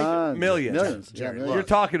 thousands. Tons. Millions. Millions. Yeah, Jerry, millions. You're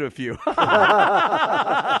talking to a few.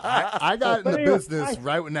 I got in But the anyway, business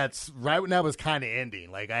right when that was kind of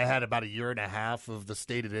ending. Like I had about a year and a half of the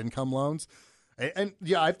stated income loans, and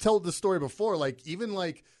yeah, I've told the story before. Like even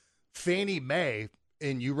like Fannie Mae,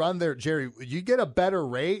 and you run there, Jerry, you get a better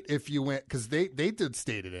rate if you went because they did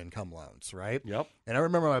stated income loans, right? Yep. And I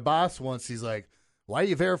remember my boss once. He's like, "Why are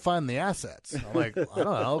you verifying the assets?" I'm like, "I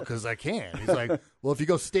don't know, because I can." He's like, "Well, if you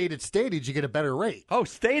go stated, you get a better rate." Oh,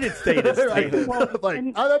 stated. Like, like,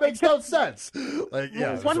 and- oh, that makes no sense. Like,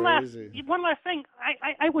 yeah, One crazy. last thing.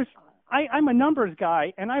 I'm a numbers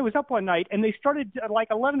guy, and I was up one night, and they started like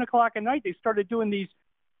 11 o'clock at night. They started doing these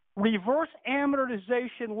reverse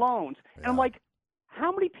amortization loans, and I'm like,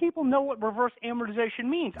 how many people know what reverse amortization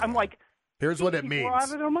means? I'm like, here's what it people means. are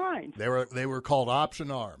out of their mind. They were called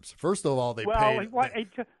option arms. First of all, they Well, paid.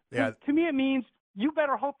 to me, it means you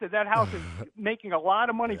better hope that house is making a lot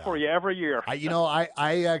of money for you every year.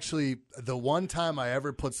 I actually, the one time I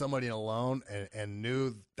ever put somebody in a loan and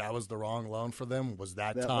knew that was the wrong loan for them was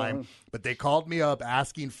that time. loan. But they called me up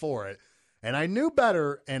asking for it. And I knew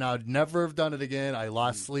better, and I'd never have done it again. I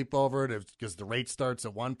lost sleep over it because the rate starts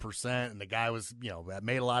at 1%, and the guy was,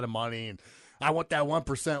 made a lot of money, and I want that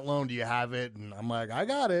 1% loan. Do you have it? And I'm like, I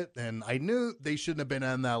got it. And I knew they shouldn't have been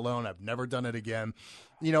on that loan. I've never done it again.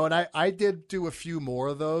 And I did do a few more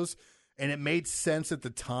of those, and it made sense at the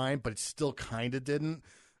time, but it still kind of didn't.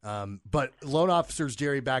 But loan officers,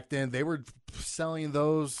 Jerry, back then, they were selling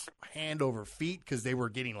those hand over feet because they were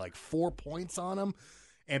getting like 4 points on them.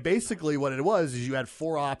 And basically what it was is you had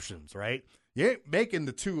 4 options, right? You ain't making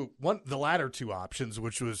the latter 2 options,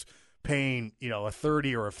 which was paying, a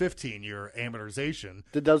 30 or a 15-year amortization.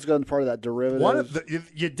 Did those go in part of that derivative?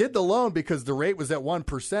 You did the loan because the rate was at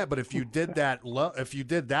 1%, but if you did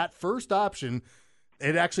that first option,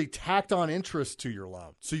 it actually tacked on interest to your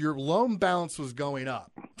loan. So your loan balance was going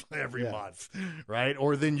up every month, right?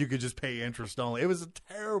 Or then you could just pay interest only. It was a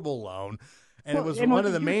terrible loan. And it was one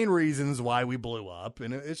of the main reasons why we blew up.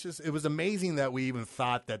 And it was amazing that we even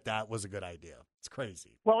thought that was a good idea. It's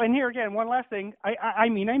crazy. Well, and here again, one last thing. I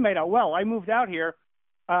mean, I made out well. I moved out here.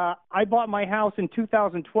 I bought my house in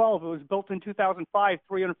 2012. It was built in 2005,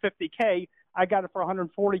 $350K. I got it for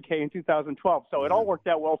 $140K in 2012. So it all worked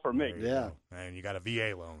out well for me. Yeah. And you got a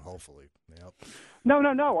VA loan, hopefully. Yep. No.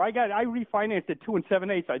 I refinanced at 2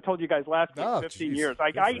 7/8. I told you guys last week, 15 years.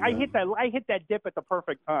 I hit that dip at the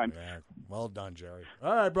perfect time. Yeah. Well done, Jerry.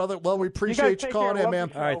 All right, brother. Well, we appreciate you calling in,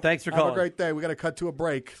 man. All right, thanks for calling. Have a great day. We got to cut to a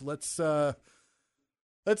break. Let's do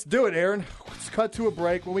it, Aaron. Let's cut to a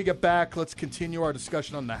break. When we get back, let's continue our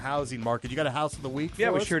discussion on the housing market. You got a house of the week for us?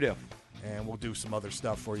 Yeah, we sure do. And we'll do some other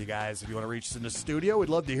stuff for you guys. If you want to reach us in the studio, we'd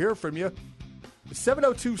love to hear from you.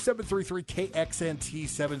 702-733-KXNT,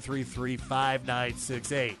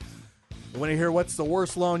 733-5968. You want to hear what's the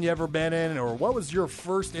worst loan you ever been in, or what was your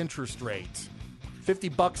first interest rate?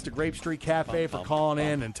 $50 to Grape Street Cafe for calling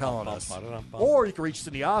in and telling us. Or you can reach us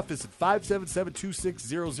in the office at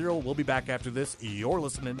 577-2600. We'll be back after this. You're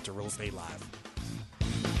listening to Real Estate Live.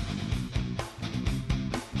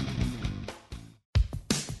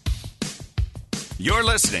 You're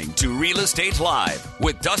listening to Real Estate Live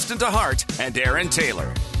with Dustin DeHart and Aaron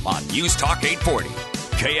Taylor on News Talk 840,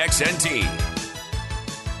 KXNT.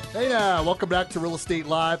 Hey now, welcome back to Real Estate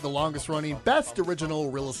Live, the longest running, best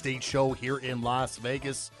original real estate show here in Las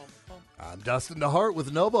Vegas. I'm Dustin DeHart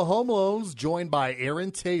with Nova Home Loans, joined by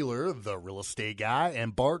Aaron Taylor, the real estate guy,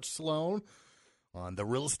 and Bart Sloan on the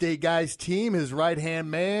Real Estate Guys team, his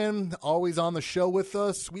right-hand man, always on the show with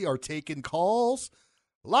us. We are taking calls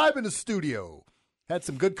live in the studio. Had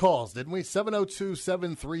some good calls, didn't we?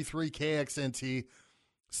 702-733-KXNT,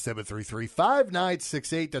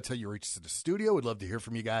 733-5968. That's how you reach us in the studio. We'd love to hear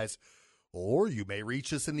from you guys. Or you may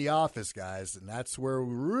reach us in the office, guys, and that's where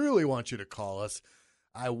we really want you to call us.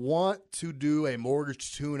 I want to do a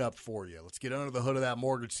mortgage tune-up for you. Let's get under the hood of that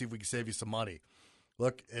mortgage, see if we can save you some money.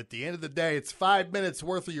 Look, at the end of the day, it's 5 minutes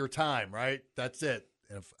worth of your time, right? That's it.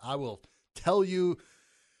 And if I will tell you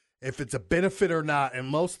if it's a benefit or not. And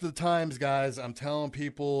most of the times, guys, I'm telling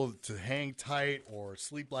people to hang tight or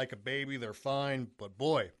sleep like a baby. They're fine. But,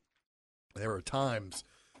 boy, there are times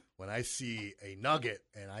when I see a nugget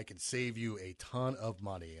and I can save you a ton of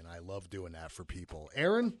money, and I love doing that for people.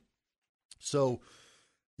 Aaron, so,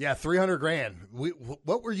 yeah, $300,000.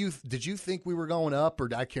 What were you – did you think we were going up, or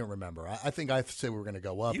I can't remember. I think I said we were going to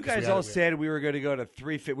go up. You guys all said we were going to go to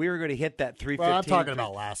 350. We were going to hit that 315. Well, I'm talking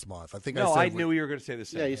about last month. I knew we were going to say the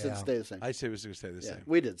same. Yeah, you said stay the same. I said it was going to stay the same.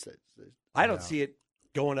 We did say. I don't see it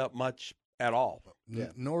going up much at all.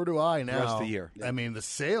 Nor do I now. The rest of the year. I mean, the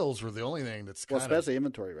sales were the only thing that's kind especially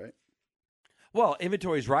inventory, right? Well,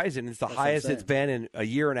 inventory's rising. It's the highest it's been in a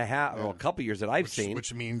year and a half, or a couple years that I've seen.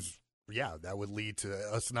 Which means, yeah, that would lead to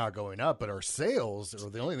us not going up. But our sales are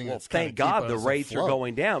the only thing that's thank God the rates are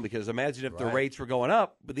going down, because imagine if the rates were going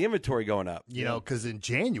up, but the inventory going up. You know, because in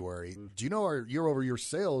January, do you know our year-over-year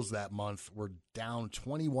sales that month were down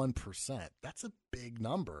 21%? That's a big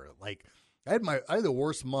number. Like, I had the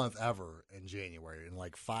worst month ever in January in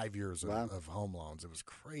like 5 years of home loans. It was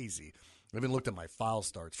crazy. I even looked at my file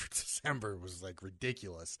starts for December. It was like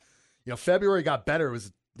ridiculous. You know, February got better. It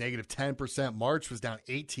was negative 10%. March was down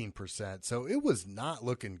 18%. So it was not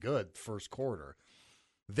looking good first quarter.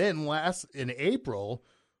 Then in April,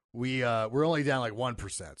 we're only down like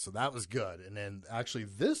 1%. So that was good. And then actually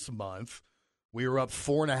this month, we were up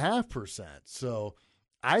 4.5%. So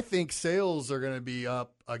I think sales are going to be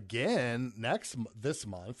up again this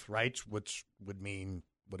month, right? Which would mean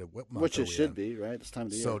what month which it should be, right? This time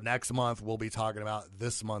of the year. So next month we'll be talking about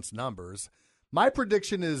this month's numbers. My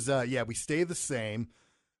prediction is, we stay the same.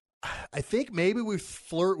 I think maybe we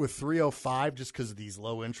flirt with 305 just because of these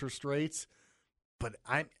low interest rates. But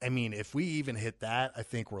I mean, if we even hit that, I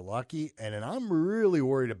think we're lucky. And then I'm really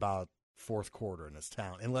worried about fourth quarter in this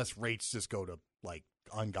town, unless rates just go to like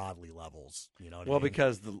ungodly levels. You know what I mean?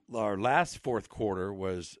 Because our last fourth quarter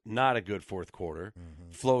was not a good fourth quarter,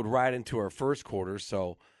 flowed right into our first quarter.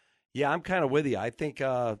 So, yeah, I'm kind of with you. I think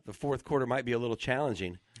the fourth quarter might be a little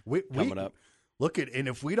challenging coming up. Look at, and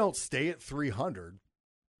if we don't stay at 300,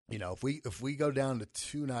 you know, if we go down to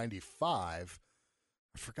 295,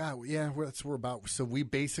 I forgot. Yeah, that's where about. So we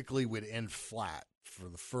basically would end flat for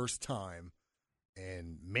the first time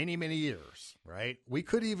in many, many years, right? We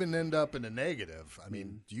could even end up in a negative. I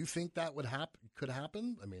mean, do you think that could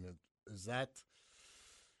happen? I mean, is that?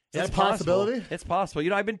 Is that a possibility? It's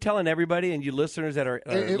possible. I've been telling everybody and you listeners that are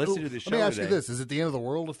listening to the show let me ask today, you this. Is it the end of the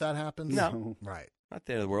world if that happens? No. Right. Not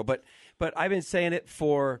the end of the world, but I've been saying it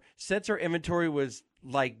since our inventory was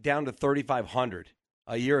like down to 3,500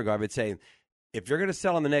 a year ago. I've been saying, if you're going to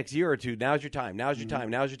sell in the next year or two, now's your time. Now's your time.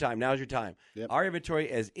 Now's your time. Now's your time. Yep. Our inventory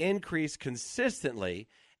has increased consistently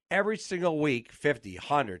every single week, 50,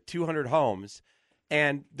 100, 200 homes.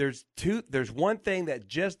 And there's one thing that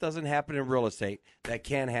just doesn't happen in real estate that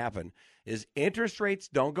can happen is interest rates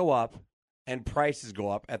don't go up and prices go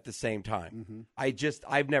up at the same time.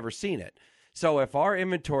 I've never seen it. So if our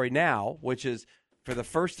inventory now, which is for the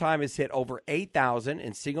first time has hit over 8,000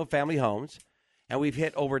 in single family homes, and we've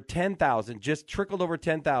hit over 10,000, just trickled over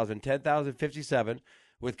 10,000, 10,057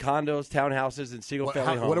 with condos, townhouses, and single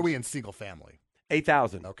family homes. What are we in single family?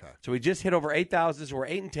 8,000. Okay. So we just hit over 8,000, so we're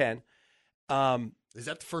 8 and 10. Is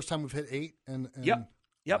that the first time we've hit 8? Yep.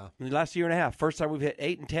 Wow. In the last year and a half. First time we've hit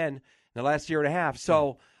 8 and 10 in the last year and a half.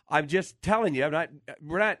 So I'm just telling you,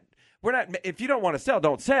 we're not. If you don't want to sell,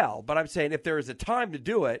 don't sell. But I'm saying if there is a time to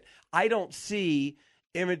do it, I don't see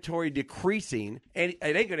inventory decreasing, and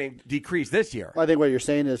it ain't going to decrease this year. I think what you're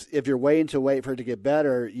saying is if you're waiting for it to get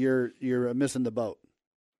better, you're missing the boat.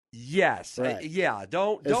 Yes. Right. It's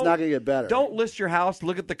not going to get better. Don't list your house,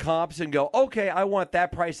 look at the comps, and go, okay, I want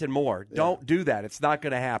that price and more. Yeah. Don't do that. It's not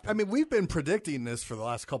going to happen. I mean, we've been predicting this for the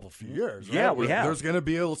last couple of years. Right? Yeah, we have. There's going to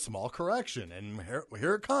be a small correction, and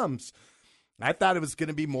here it comes. I thought it was going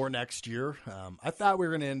to be more next year. I thought we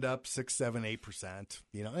were going to end up 6, 7, 8%.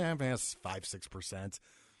 5-6%.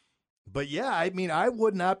 But yeah, I mean, I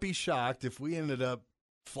would not be shocked if we ended up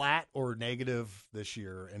flat or negative this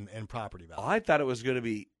year in property value. I thought it was going to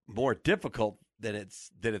be more difficult than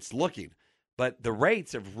it's looking, but the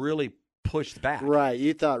rates have really pushed back. Right.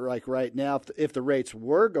 You thought right now if the rates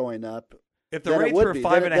were going up, if the rates were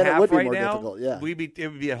 5.5 right now, yeah.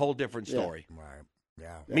 it would be a whole different story. Right.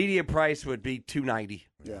 Yeah. Median price would be $290.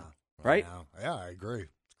 Yeah. Right? Yeah, I agree.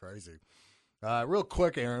 It's crazy. Real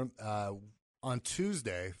quick, Aaron, on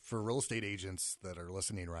Tuesday, for real estate agents that are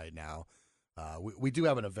listening right now, we do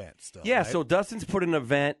have an event still. Yeah, right? so Dustin's put an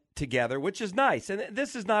event together, which is nice. And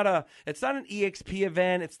this is it's not an EXP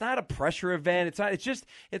event. It's not a pressure event. It's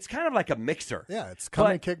kind of like a mixer. Yeah, it's come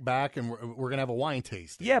and kick back, and we're going to have a wine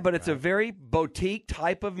tasting. Yeah, but it's a very boutique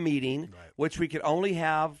type of meeting, which we could only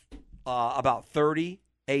have about 30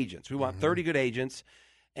 agents. We want 30 good agents.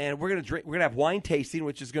 And we're gonna have wine tasting,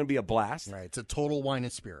 which is gonna be a blast. Right, it's a Total Wine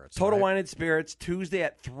and Spirits. Total Wine and Spirits, Tuesday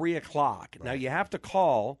at 3:00. Right. Now you have to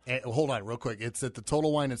call. And, hold on, real quick. It's at the Total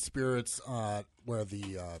Wine and Spirits, where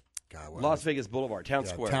the Las Vegas Boulevard, Town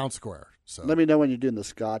Square. Town Square. So let me know when you're doing the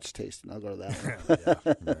Scotch tasting. I'll go to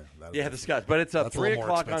that one. Yeah, the Scotch. But it's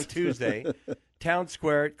 3:00 on Tuesday, Town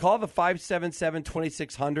Square. Call the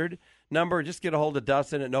 577-2600 number. Just get a hold of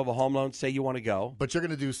Dustin at Nova Home Loans. Say you want to go. But you're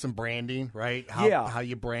going to do some branding, right? Yeah. How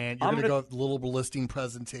you brand. You're going to go a little listing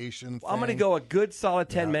presentation. I'm going to go a good solid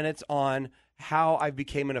 10 minutes on how I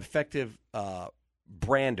became an effective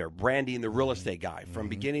branding the real estate guy from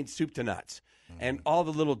beginning soup to nuts, and all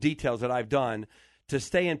the little details that I've done to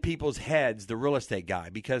stay in people's heads, the real estate guy,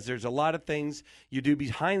 because there's a lot of things you do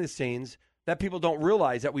behind the scenes that people don't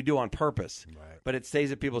realize that we do on purpose, but it stays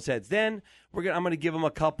in people's heads. Then I'm going to give them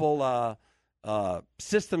a couple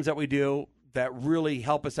systems that we do that really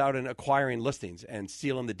help us out in acquiring listings and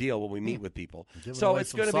sealing the deal when we meet with people. So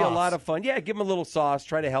it's going to be a lot of fun. Yeah, give them a little sauce,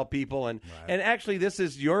 try to help people. And actually, this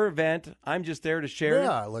is your event. I'm just there to share.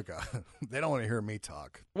 Yeah, look, they don't want to hear me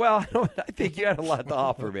talk. Well, I think you had a lot to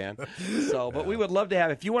offer, man. But we would love to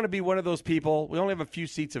have, if you want to be one of those people, we only have a few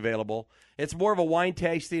seats available. It's more of a wine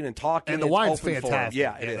tasting and talking. And the wine's fantastic.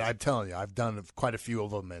 Yeah, it is. I'm telling you, I've done quite a few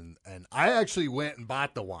of them, and I actually went and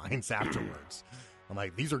bought the wines afterwards. I'm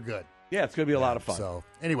like, these are good. Yeah, it's going to be a lot of fun. So,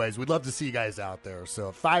 anyways, we'd love to see you guys out there.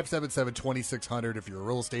 So, 577-2600 if you're a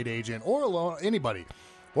real estate agent or alone, anybody.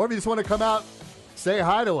 Or if you just want to come out, say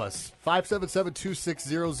hi to us.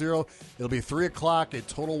 577-2600. It'll be 3:00 at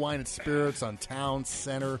Total Wine and Spirits on Town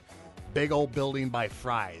Center. Big old building by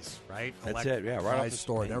Fry's, right? That's it, yeah, right off the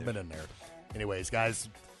store. Never been in there. Anyways, guys,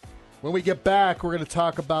 when we get back, we're going to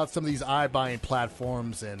talk about some of these iBuying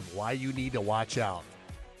platforms and why you need to watch out.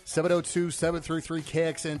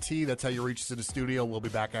 702-733-KXNT. That's how you reach us in the studio. We'll be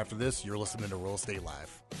back after this. You're listening to Real Estate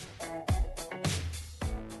Live.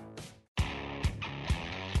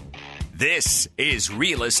 This is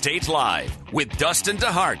Real Estate Live with Dustin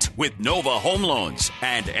DeHart with Nova Home Loans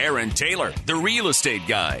and Aaron Taylor, the real estate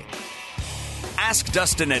guy. Ask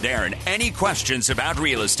Dustin and Aaron any questions about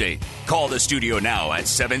real estate. Call the studio now at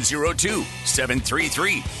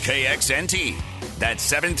 702-733-KXNT. That's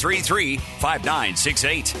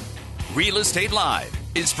 733-5968. Real Estate Live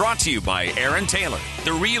is brought to you by Aaron Taylor,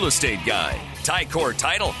 the real estate guy, Tycor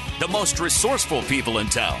Title, the most resourceful people in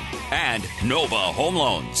town, and Nova Home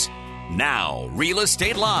Loans. Now, Real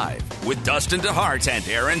Estate Live with Dustin DeHart and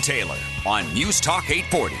Aaron Taylor on News Talk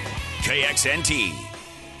 840, KXNT.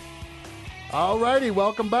 All righty,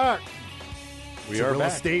 welcome back. We to are Real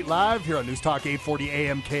back. Estate Live here on News Talk 840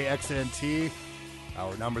 AM KXNT.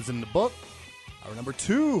 Our numbers in the book. Our number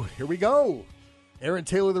 2. Here we go. Aaron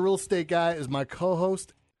Taylor, the real estate guy, is my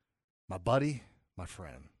co-host, my buddy, my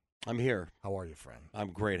friend. I'm here. How are you, friend?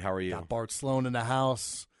 I'm great. How are you? Got Bart Sloan in the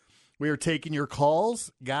house. We are taking your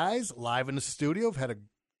calls, guys, live in the studio. We've had a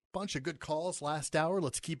bunch of good calls last hour.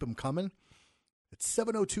 Let's keep them coming. It's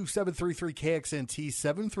 702-733-KXNT,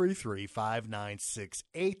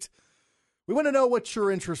 733-5968. We want to know what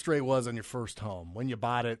your interest rate was on your first home, when you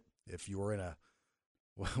bought it, if you were in a,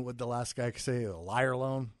 what did the last guy say, a liar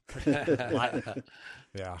loan?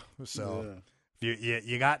 Yeah. So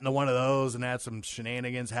you got into one of those and had some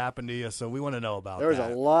shenanigans happen to you, so we want to know about that. There was a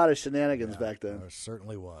lot of shenanigans back then. There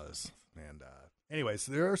certainly was. And anyways,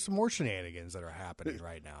 there are some more shenanigans that are happening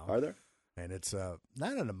right now. Are there? And it's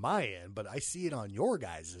not on my end, but I see it on your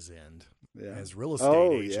guys' end as real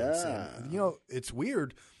estate agents. Yeah. And, it's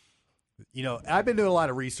weird. I've been doing a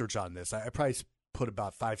lot of research on this. I probably put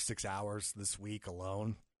about 5-6 hours this week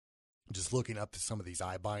alone just looking up to some of these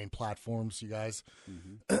iBuying platforms, you guys.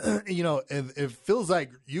 Mm-hmm. It feels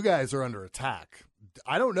like you guys are under attack.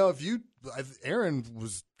 I don't know if Aaron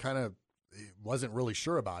was wasn't really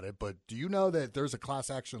sure about it, but do you know that there's a class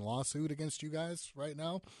action lawsuit against you guys right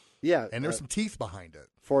now? Yeah. And there's some teeth behind it.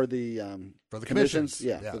 For the commissions.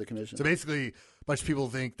 Yeah, for the commissions. So basically, a bunch of people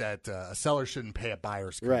think that a seller shouldn't pay a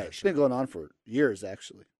buyer's commission. Right. It's been going on for years,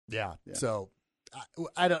 actually. Yeah. So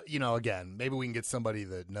I don't, again, maybe we can get somebody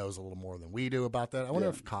that knows a little more than we do about that. I wonder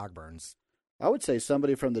if Cogburn's. I would say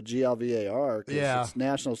somebody from the GLVAR, because it's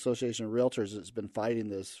National Association of Realtors that's been fighting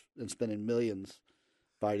this and spending millions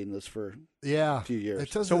fighting this for a few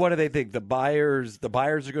years. So what do they think? The buyers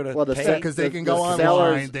are going to pay? Because they can go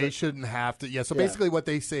online. They shouldn't have to. Yeah, so basically what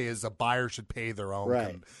they say is a buyer should pay their own.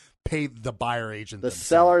 Right. Pay the buyer agent The themselves.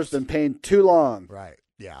 seller's been paying too long. Right.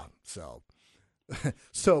 Yeah. So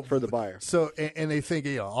for the buyer. So and they think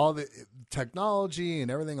all the technology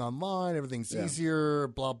and everything online, everything's easier,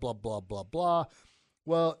 blah blah blah blah blah.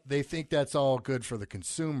 Well, they think that's all good for the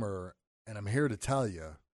consumer, and I'm here to tell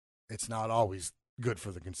you, it's not always good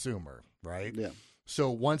for the consumer, right? Yeah.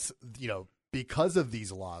 So once because of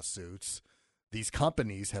these lawsuits, these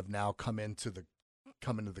companies have now come in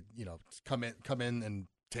and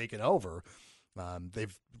taken over.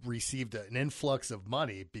 They've received an influx of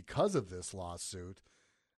money because of this lawsuit.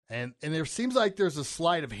 And there seems like there's a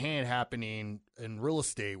sleight of hand happening in real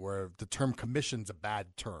estate where the term commission's a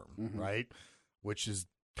bad term, right? Which is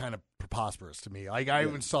kind of preposterous to me. Like I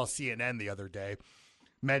even saw CNN the other day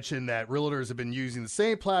mention that realtors have been using the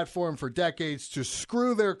same platform for decades to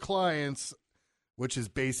screw their clients, which is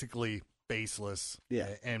basically baseless. Yeah.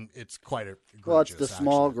 And it's quite a well, it's the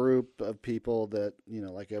small group of people that,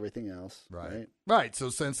 like everything else. Right. Right.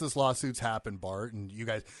 So since this lawsuit's happened, Bart, and you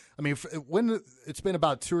guys, I mean, when it's been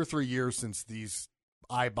about 2 or 3 years since these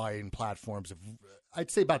iBuying platforms have,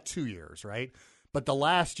 I'd say about 2 years, right? But the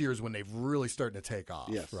last year is when they've really started to take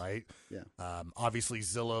off, right? Yeah. Obviously,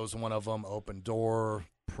 Zillow's one of them, Open Door,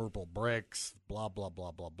 Purple Bricks, blah, blah,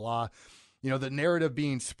 blah, blah, blah. The narrative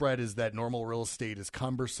being spread is that normal real estate is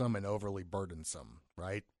cumbersome and overly burdensome,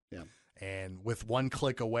 right? Yeah. And with one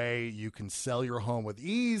click away, you can sell your home with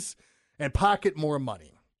ease and pocket more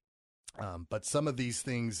money. But some of these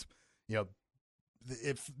things,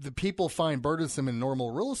 if the people find burdensome in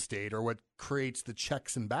normal real estate are what creates the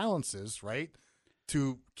checks and balances, right,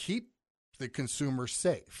 to keep the consumer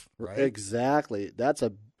safe, right? Exactly. That's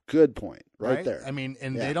a good point right there. I mean,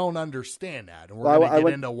 and they don't understand that. And we're going to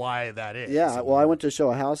get into why that is. Yeah. Well, I went to show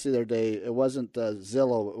a house the other day. It wasn't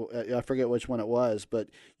Zillow. I forget which one it was, but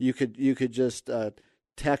you could just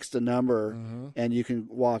text a number and you can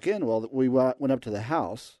walk in. Well, we went up to the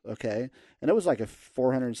house, okay, and it was like a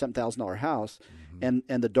 $400,000 house, and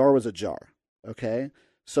the door was ajar, okay.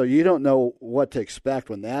 So you don't know what to expect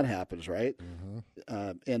when that happens, right?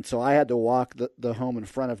 And so I had to walk the home in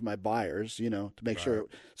front of my buyers, to make sure.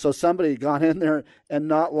 So somebody got in there and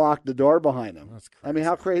not locked the door behind them. That's crazy. I mean,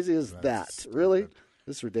 how crazy is that? Really?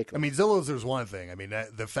 This is ridiculous. I mean, Zillow's, there's one thing. I mean,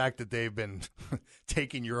 the fact that they've been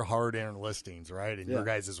taking your hard-earned listings, right, and your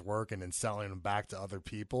guys' work and then selling them back to other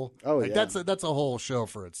people. Oh, yeah. That's a whole show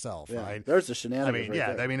for itself, right? There's the shenanigans. I mean,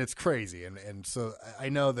 there. I mean, it's crazy, and so I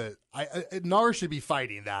know that NAR should be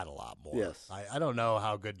fighting that a lot more. Yes. I don't know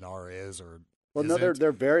how good NAR is, or Well, no,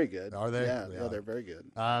 they're very good. Are they? Yeah, they're very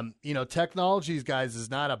good. Technologies, guys, is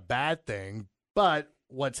not a bad thing, but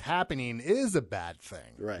what's happening is a bad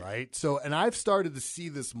thing, right? So, and I've started to see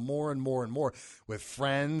this more and more and more with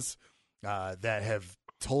friends that have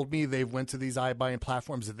told me they've went to these iBuying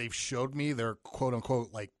platforms and they've showed me their quote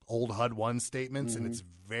unquote like old HUD-1 statements, and it's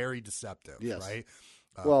very deceptive, right?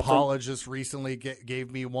 Paula just recently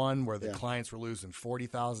gave me one where the clients were losing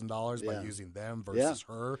 $40,000 by using them versus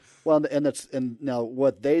her. Well, and now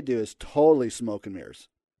what they do is totally smoke and mirrors.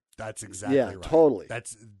 That's exactly right. Yeah, totally.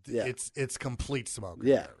 It's complete smoke and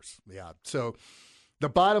mirrors. Yeah. So the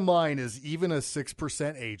bottom line is even a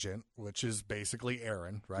 6% agent, which is basically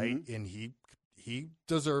Aaron, right? Mm-hmm. And he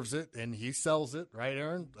deserves it and he sells it, right,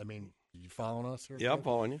 Aaron? I mean, you following us here? Yeah, I'm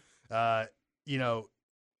following you.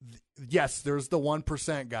 Yes, there's the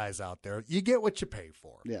 1% guys out there. You get what you pay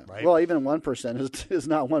for. Yeah. Right. Well, even 1% is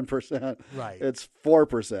not 1%. Right. It's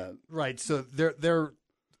 4%. Right. So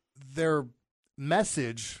their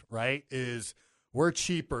message, right, is we're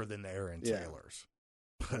cheaper than the Aaron Taylors.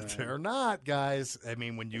 But they're not, guys. I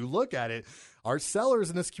mean, when you look at it, our sellers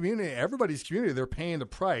in this community, everybody's community, they're paying the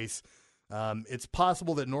price. It's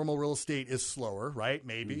possible that normal real estate is slower, right?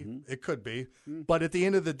 Maybe it could be, but at the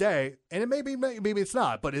end of the day, and it maybe it's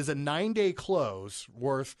not. But is a 9-day close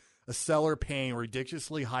worth a seller paying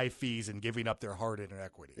ridiculously high fees and giving up their hard-earned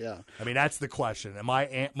equity? Yeah, I mean that's the question, and my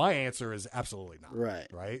answer is absolutely not.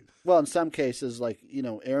 Right. Well, in some cases, like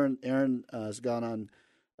Aaron has gone on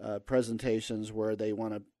presentations where they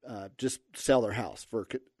want to just sell their house for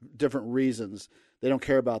different reasons. They don't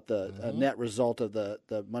care about the net result of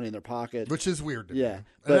the money in their pocket, which is weird to me. Yeah,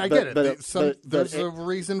 and I get it. There's a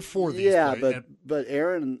reason for these. Yeah, but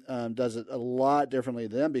Aaron does it a lot differently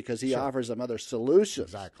than them because he offers them other solutions.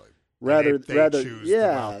 Exactly. Rather, choose the route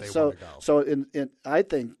they want to go. So I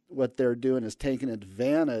think what they're doing is taking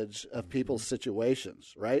advantage of people's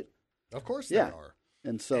situations, right? Of course they are.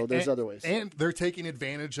 And so there's other ways. And they're taking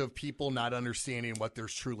advantage of people not understanding what they're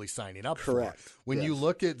truly signing up for. Correct. When you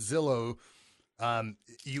look at Zillow,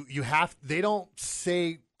 they don't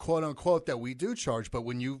say quote unquote that we do charge, but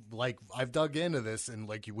when you I've dug into this and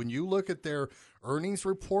when you look at their earnings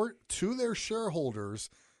report to their shareholders,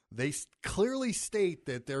 they clearly state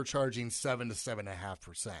that they're charging 7 to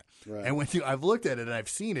 7.5%. Right. And when I've looked at it and I've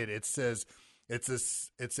seen it, it says it's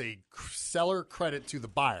a seller credit to the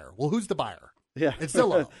buyer. Well, who's the buyer? Yeah, it's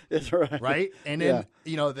Zillow. It's right. And then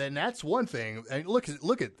then that's one thing. And look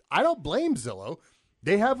at. I don't blame Zillow.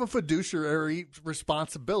 They have a fiduciary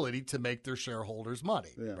responsibility to make their shareholders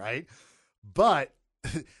money, right? But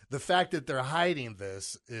the fact that they're hiding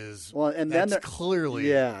this is that's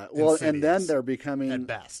clearly insidious, and then they're becoming at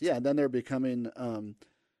best. Yeah, then they're becoming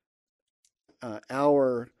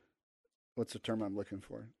our what's the term I'm looking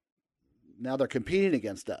for? Now they're competing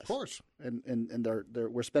against us, of course, and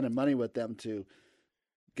we're spending money with them to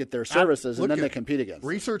get their services, and then they compete against.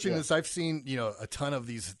 Researching this, I've seen a ton of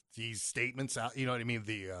these statements out. You know what I mean?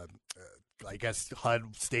 The I guess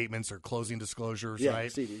HUD statements or closing disclosures,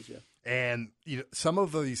 right? CDs, yeah. And some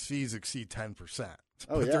of these fees exceed 10%.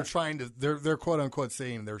 Oh, but they're trying to they're quote unquote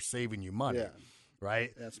saying they're saving you money. Yeah.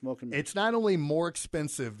 Right? Yeah, smoking. It's not only more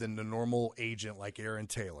expensive than the normal agent like Aaron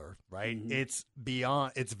Taylor, right? Mm-hmm.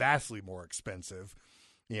 It's vastly more expensive.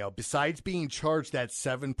 Besides being charged that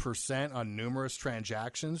 7% on numerous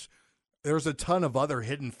transactions, there's a ton of other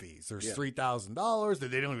hidden fees. There's $3,000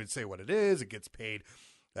 that they don't even say what it is. It gets paid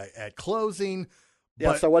at closing.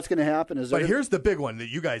 Yeah. So what's going to happen is, here's the big one that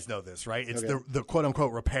you guys know this, right? It's the quote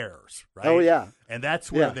unquote repairs, right? Oh yeah, and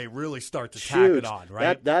that's where they really start to tack it on,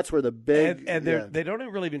 right? That's where the big and they don't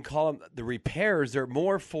really even call them the repairs. They're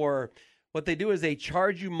more for what they do is they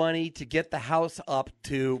charge you money to get the house up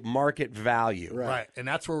to market value, right? And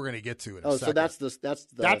that's where we're going to get to in a second. So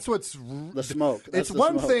that's what's the smoke. It's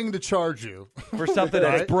one thing to charge you for something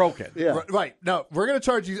that's broken, right? No, we're going to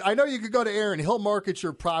charge you. I know you could go to Aaron; he'll market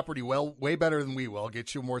your property way better than we will.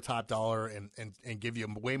 Get you more top dollar and give you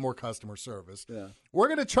way more customer service. Yeah, we're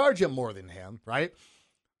going to charge you more than him, right?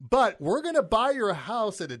 But we're going to buy your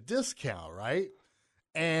house at a discount, right?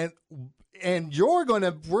 And we're going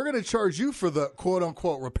to charge you for the quote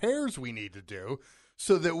unquote repairs we need to do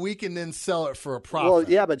so that we can then sell it for a profit. Well,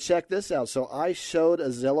 yeah, but check this out. So I showed a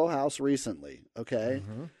Zillow house recently, okay?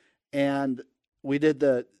 Mm-hmm. And we did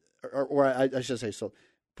I should say, so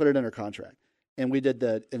put it under contract. And we did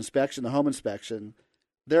the inspection, the home inspection.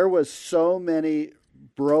 There was so many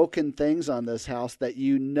broken things on this house that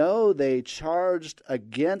they charged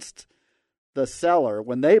against the seller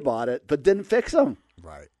when they bought it, but didn't fix them.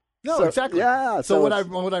 Right. No, exactly. Yeah. So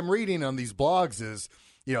what I'm reading on these blogs is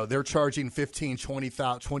they're charging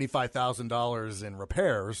 $25,000 in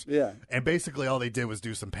repairs. Yeah. And basically all they did was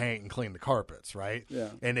do some paint and clean the carpets, right? Yeah.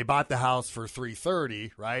 And they bought the house for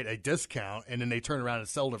 $330, right? A discount, and then they turned around and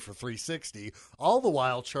sold it for $360, all the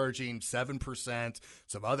while charging 7%,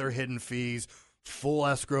 some other hidden fees, full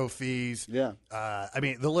escrow fees. Yeah. I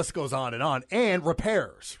mean, the list goes on, and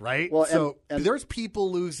repairs, right? Well, so and there's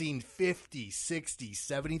people losing $50,000,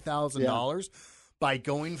 $60,000, $70,000 by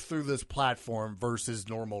going through this platform versus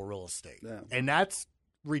normal real estate. Yeah. And that's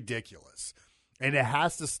ridiculous. And it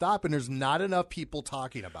has to stop, and there's not enough people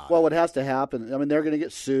talking about it. Well, what has to happen, I mean, they're going to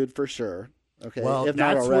get sued for sure. Okay. Well, if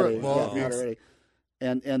not that's already. where- well, not already.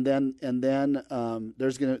 And then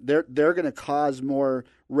they're gonna cause more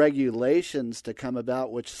regulations to come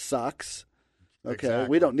about, which sucks. Okay, Exactly.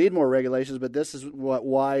 we don't need more regulations, but this is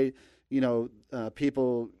why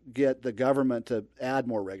people get the government to add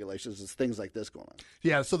more regulations. Is things like this going on.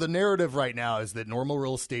 Yeah, so the narrative right now is that normal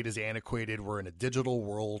real estate is antiquated. We're in a digital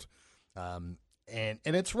world, and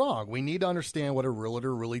it's wrong. We need to understand what a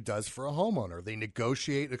realtor really does for a homeowner. They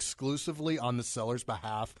negotiate exclusively on the seller's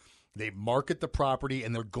behalf. They market the property,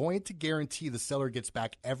 and they're going to guarantee the seller gets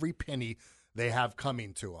back every penny they have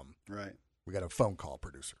coming to them. Right. We got a phone call,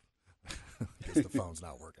 producer, because the phone's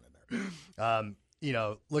not working in there.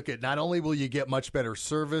 Look at, not only will you get much better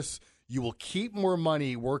service, you will keep more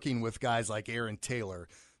money working with guys like Aaron Taylor.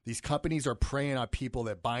 These companies are preying on people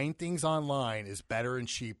that buying things online is better and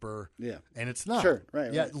cheaper. Yeah. And it's not. Sure.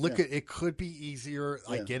 Right. Yeah. Right. Look yeah. at it. Could be easier.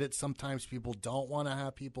 I Yeah. get it. Sometimes people don't want to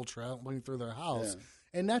have people traveling through their house. Yeah.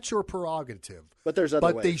 And that's your prerogative. But there's other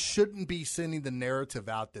But ways. they shouldn't be sending the narrative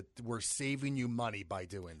out that we're saving you money by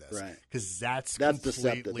doing this. Right. Because that's deceptive.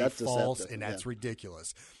 completely That's false, deceptive. and that's Yeah.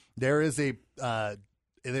 ridiculous. There is a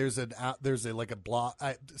there's a blog.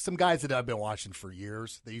 Some guys that I've been watching for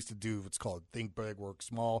years. They used to do what's called Think Big, Work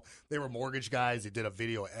Small. They were mortgage guys. They did a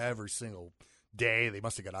video every single day. They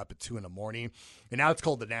must have got up at 2 a.m. and now it's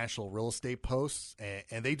called the National Real Estate Post,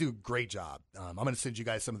 and they do a great job. I'm going to send you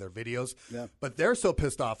guys some of their videos. Yeah. But they're so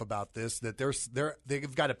pissed off about this that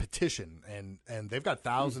they've got a petition, and they've got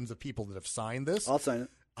thousands of people that have signed this. I'll sign it.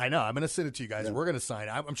 I know. I'm going to send it to you guys. Yeah. We're going to sign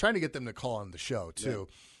it. I'm trying to get them to call on the show too.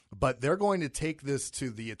 Yeah. But they're going to take this to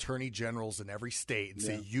the attorney generals in every state and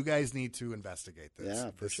say, you guys need to investigate this.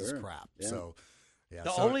 Yeah, for this sure. is crap. Yeah. So, yeah.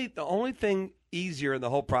 The only thing easier in the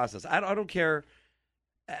whole process, I don't care.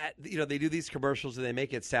 They do these commercials and they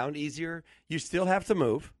make it sound easier. You still have to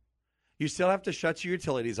move. You still have to shut your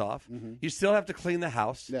utilities off. Mm-hmm. You still have to clean the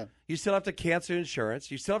house. Yeah. You still have to cancel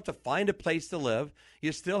insurance. You still have to find a place to live.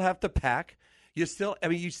 You still have to pack. You still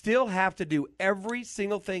have to do every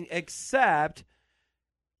single thing except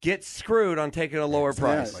get screwed on taking a lower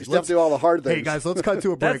price. Yeah, you still have to do all the hard things. Hey guys, let's cut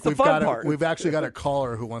to a break. That's the fun part. We've actually got a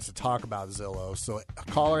caller who wants to talk about Zillow. So,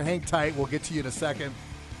 caller, hang tight. We'll get to you in a second.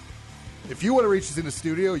 If you want to reach us in the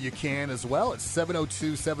studio, you can as well. It's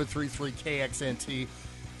 702-733-KXNT,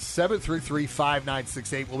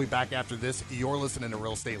 733-5968. We'll be back after this. You're listening to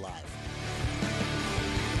Real Estate Live.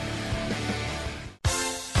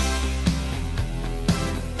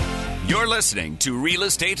 You're listening to Real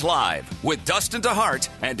Estate Live with Dustin DeHart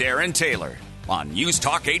and Aaron Taylor on News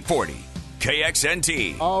Talk 840,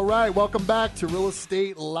 KXNT. All right, welcome back to Real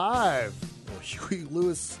Estate Live. Huey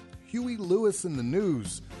Lewis in the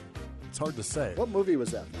news. It's hard to say. What movie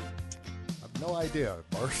was that? I have no idea,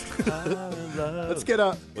 Marsh. Let's get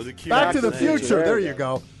Was it cute? Back to the Back to the Future. Future. There you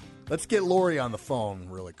go. Let's get Lori on the phone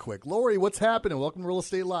really quick. Lori, what's happening? Welcome to Real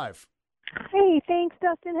Estate Live. Hey, thanks,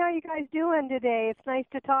 Dustin. How are you guys doing today? It's nice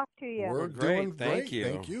to talk to you. We're great. doing great. Thank you.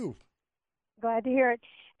 Thank you. Glad to hear it.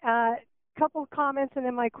 Couple of comments and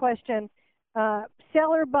then my question.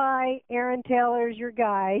 Seller by Aaron Taylor's your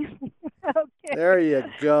guy. Okay. There you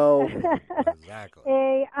go. Exactly.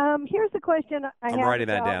 Hey, here's the question I I'm have writing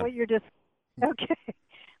that about down. what you're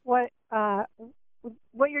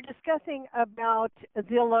what you're discussing about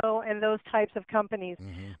Zillow and those types of companies.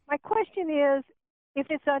 Mm-hmm. My question is, if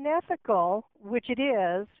it's unethical, which it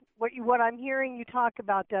is, what I'm hearing you talk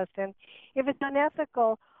about, Dustin, if it's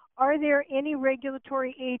unethical, are there any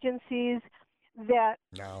regulatory agencies that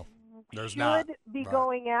No, there's should not. be Right.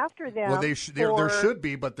 going after them? Well, there should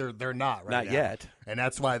be, but they're not right Not now. yet. And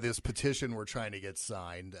that's why this petition we're trying to get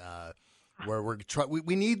signed, where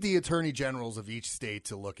we need the attorney generals of each state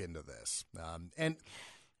to look into this. And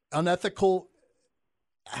unethical,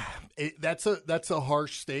 that's a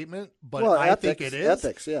harsh statement, but Well, I think it is.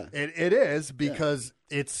 Ethics, yeah. It is because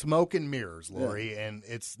it's smoke and mirrors, Lori, and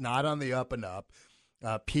it's not on the up and up.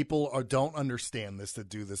 People don't understand this to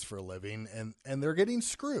do this for a living, and they're getting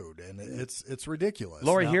screwed, and it's ridiculous.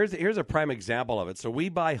 Lori, Now- here's a prime example of it. So we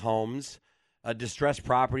buy homes distressed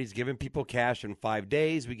properties, giving people cash in 5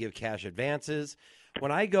 days. We give cash advances.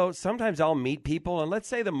 When I go, sometimes I'll meet people, and let's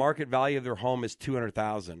say the market value of their home is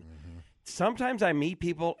 $200,000. Sometimes I meet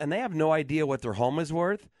people, and they have no idea what their home is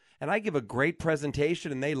worth, and I give a great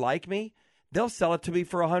presentation, and they like me. They'll sell it to me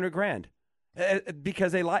for $100,000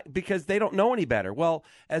 because they don't know any better. Well,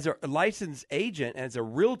 as a licensed agent, as a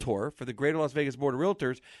realtor for the Greater Las Vegas Board of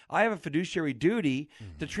Realtors, I have a fiduciary duty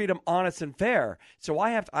to treat them honest and fair. So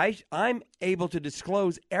I'm able to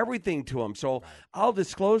disclose everything to them. So I'll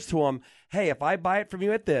disclose to them, hey, if I buy it from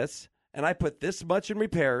you at this, and I put this much in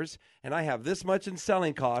repairs, and I have this much in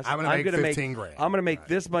selling costs, I'm going to make $15,000. I'm going to make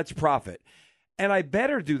this much profit. And I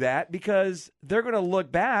better do that because they're going to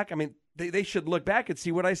look back. I mean, they should look back and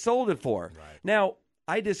see what I sold it for. Right. Now,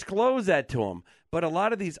 I disclose that to them, but a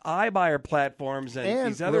lot of these iBuyer platforms and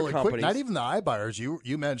these other really companies. Quick, not even the iBuyers.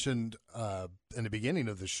 You mentioned in the beginning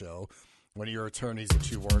of the show, one of your attorneys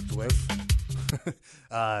that you worked with.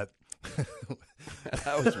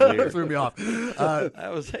 That was weird. Threw me off.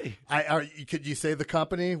 That was could you say the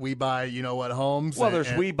company? We Buy Homes. Well,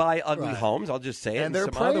 there's We Buy Ugly Homes. I'll just say it. And they're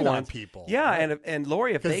some preying other on ones. people. Yeah, right? and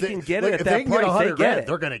Lori, if they can get it at if that they can price, get they get it.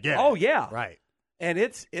 They're going to get it. Oh yeah, right. And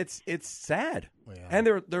it's sad. Yeah.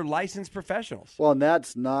 And they're licensed professionals. Well, and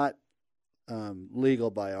that's not legal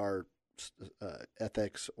by our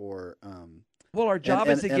ethics or. Well, our job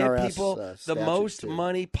is to get NRS, people the most too.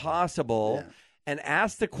 money possible. Yeah. And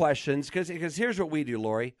ask the questions, because here's what we do,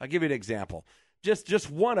 Lori. I'll give you an example. Just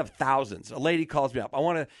one of thousands. A lady calls me up.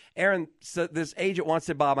 Aaron, so this agent wants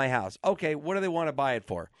to buy my house. Okay, what do they want to buy it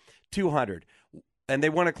for? $200,000. And they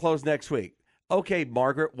want to close next week. Okay,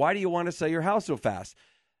 Margaret, why do you want to sell your house so fast?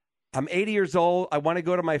 I'm 80 years old. I want to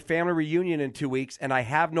go to my family reunion in 2 weeks, and I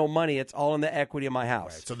have no money. It's all in the equity of my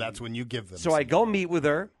house. Right, so that's when you give them. So I go meet with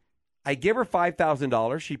her. I give her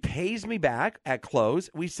 $5,000. She pays me back at close.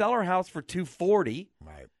 We sell her house for $240,000.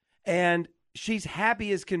 Right. And she's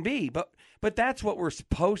happy as can be. But that's what we're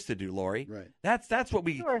supposed to do, Lori. Right. That's what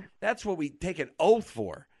we take an oath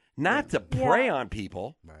for, not to prey on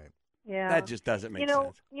people. Right. Yeah. That just doesn't make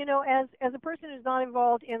sense. As a person who's not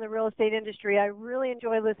involved in the real estate industry, I really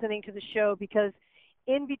enjoy listening to the show because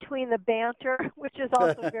in between the banter, which is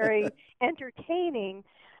also very entertaining,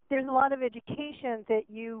 there's a lot of education that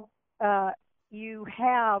you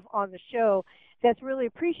have on the show that's really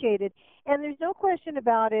appreciated. And there's no question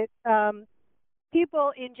about it.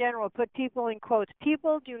 People in general, put people in quotes,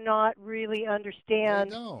 people do not really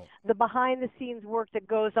understand the behind-the-scenes work that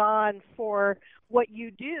goes on for what you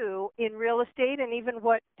do in real estate and even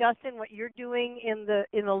what, Dustin, what you're doing in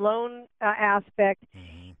the loan aspect.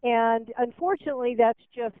 Mm-hmm. And unfortunately, that's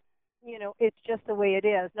just, it's just the way it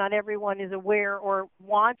is. Not everyone is aware or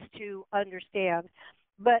wants to understand.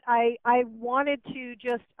 But I wanted to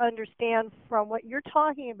just understand from what you're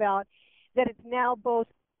talking about that it's now both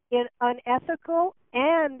unethical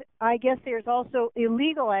and I guess there's also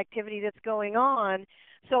illegal activity that's going on.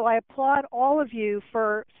 So I applaud all of you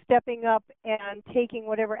for stepping up and taking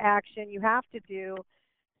whatever action you have to do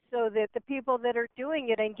so that the people that are doing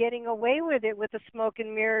it and getting away with it with the smoke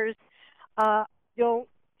and mirrors don't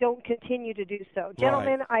continue to do so. Right.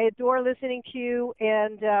 Gentlemen, I adore listening to you,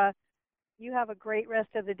 and you have a great rest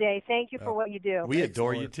of the day. Thank you for what you do. We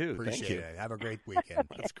adore you too. Appreciate Thank you. It. Have a great weekend.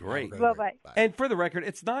 That's great. Bye-bye. And for the record,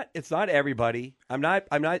 it's not everybody. I'm not.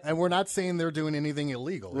 And we're not saying they're doing anything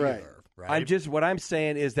illegal either. Right. What I'm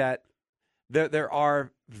saying is that there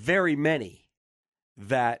are very many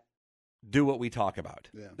that do what we talk about.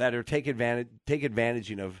 Yeah. That are take advantage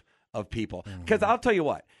of people. Because I'll tell you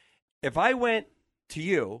what, if I went to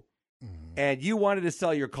you and you wanted to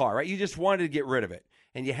sell your car, right? You just wanted to get rid of it.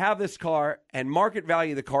 And you have this car, and market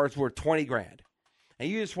value of the car is worth $20,000, and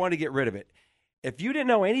you just want to get rid of it. If you didn't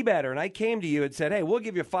know any better, and I came to you and said, "Hey, we'll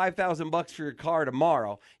give you $5,000 for your car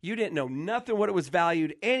tomorrow," you didn't know nothing what it was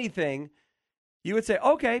valued, anything, you would say,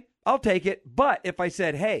 "Okay, I'll take it." But if I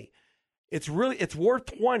said, "Hey, it's worth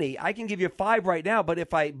 $20,000, I can give you $5,000 right now, but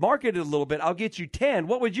if I market it a little bit, I'll get you $10,000,"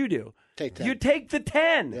 what would you do? Take 10. You'd take the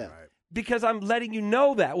 10. Yeah. Because I'm letting you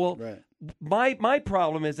know that. Well, my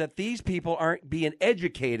problem is that these people aren't being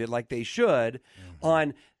educated like they should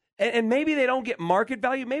on, and maybe they don't get market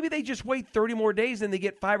value. Maybe they just wait 30 more days and they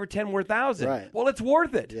get 5 or 10 more thousand. Right. Well, it's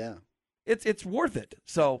worth it. Yeah. It's worth it.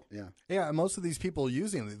 So yeah. Most of these people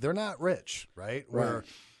using it, they're not rich, right? Where,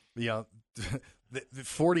 the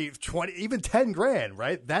 40, 20, even $10,000,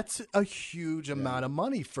 right? That's a huge amount of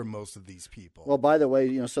money for most of these people. Well, by the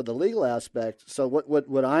way, so the legal aspect, so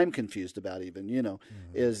what I'm confused about even,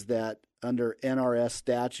 is that under NRS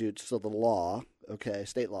statutes, so the law,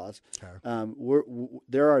 state laws,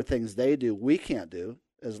 there are things they do we can't do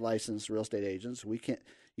as licensed real estate agents. We can't,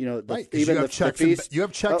 you know, Right, even you have checks and, you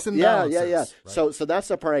have checks and balances. Yeah. Right. So that's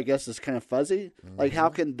the part I guess is kind of fuzzy. Like, how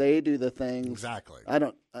can they do the things? Exactly. I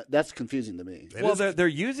don't. That's confusing to me. Well, they're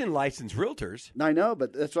using licensed realtors. I know,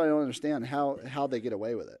 but that's why I don't understand how they get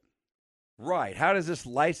away with it. Right. How does this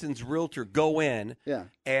licensed realtor go in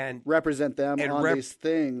and represent them on these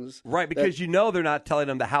things? Right, because they're not telling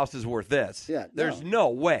them the house is worth this. Yeah. There's no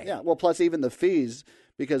way. Yeah. Well, plus even the fees,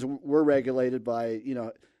 because we're regulated by,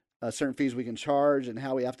 certain fees we can charge and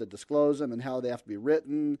how we have to disclose them and how they have to be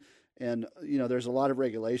written. And, there's a lot of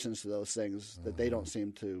regulations to those things that they don't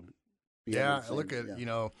seem to be. Yeah. Look at,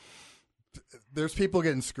 there's people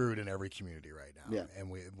getting screwed in every community right now. Yeah.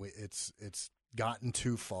 And it's gotten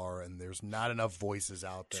too far, and there's not enough voices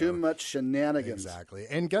out there. Too much shenanigans. Exactly.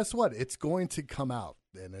 And guess what? It's going to come out,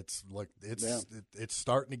 and it's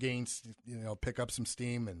starting to gain, pick up some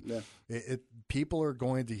steam, and people are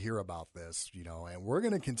going to hear about this, and we're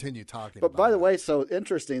going to continue talking. But by the way, so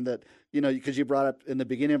interesting that because you brought up in the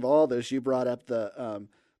beginning of all this, you brought up the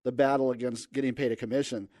battle against getting paid a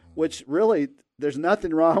commission, which really. There's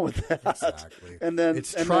nothing wrong with that. Exactly. And then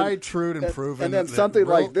it's tried, true, and proven. And then something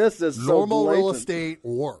like this is normal so real estate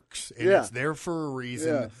works, and it's there for a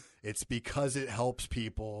reason. Yeah. It's because it helps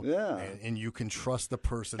people. Yeah. And you can trust the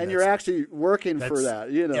person. And you're actually working for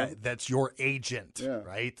that. Yeah, that's your agent,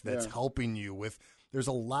 right? That's helping you with. There's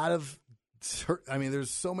a lot of. There's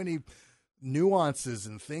so many nuances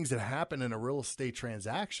and things that happen in a real estate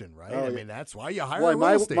transaction, right? Oh, that's why you hire a real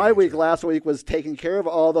estate my agent. week last week was taking care of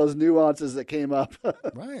all those nuances that came up.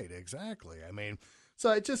 Right, exactly. So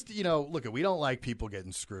it just, look, we don't like people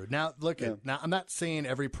getting screwed. Now, now I'm not saying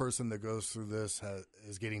every person that goes through this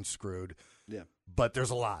is getting screwed. Yeah. But there's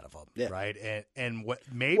a lot of them, right? And what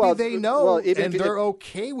maybe they well, know and they're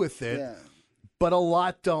okay with it. Yeah. But a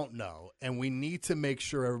lot don't know, and we need to make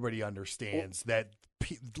sure everybody understands that.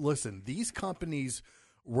 Listen, these companies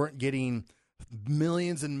weren't getting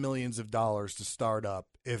millions and millions of dollars to start up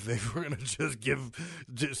if they were going to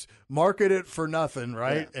just market it for nothing,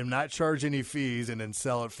 right? And not charge any fees and then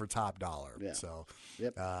sell it for top dollar. Yeah. So,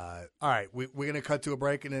 all right, we're going to cut to a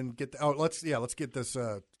break and then get let's get this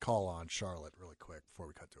call on Charlotte really quick before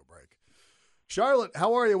we cut to a break. Charlotte,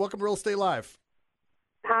 how are you? Welcome to Real Estate Live.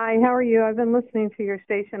 Hi, how are you? I've been listening to your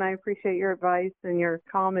station. I appreciate your advice and your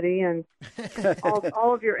comedy and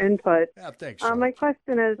all of your input. Yeah, thanks. My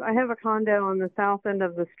question is, I have a condo on the south end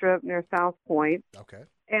of the Strip near South Point. Okay.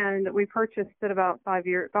 And we purchased it about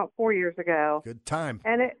 4 years ago. Good time.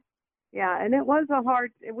 And it was a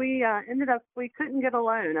hard. We we couldn't get a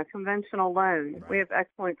loan, a conventional loan. Right. We have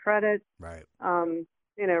excellent credit. Right.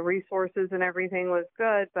 Resources and everything was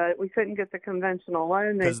good, but we couldn't get the conventional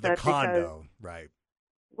loan. They said the condo, right.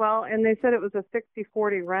 Well, and they said it was a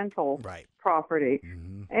 60-40 rental property.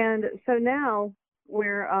 Mm-hmm. And so now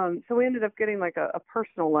we're we ended up getting like a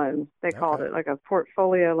personal loan. They called it like a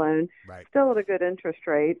portfolio loan. Right. Still at a good interest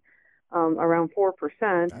rate, around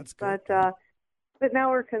 4%. That's good. But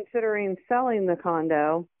now we're considering selling the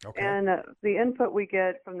condo. Okay. And the input we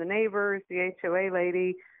get from the neighbors, the HOA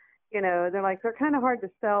lady, they're like, they're kind of hard to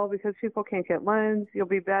sell because people can't get loans. You'll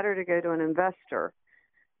be better to go to an investor.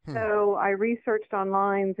 So I researched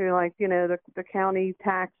online through the county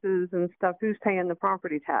taxes and stuff, who's paying the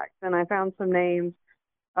property tax. And I found some names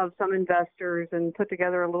of some investors and put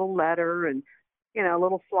together a little letter and, a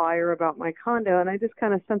little flyer about my condo. And I just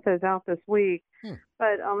kind of sent those out this week.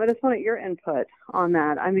 But I just wanted your input on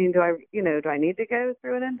that. Do I need to go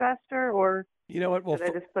through an investor or should I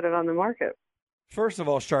just put it on the market? First of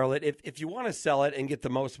all, Charlotte, if you want to sell it and get the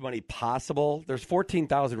most money possible, there's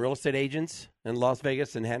 14,000 real estate agents in Las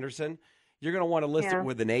Vegas and Henderson. You're going to want to list it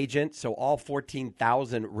with an agent so all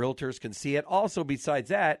 14,000 realtors can see it. Also, besides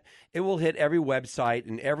that, it will hit every website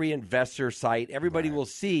and every investor site. Everybody will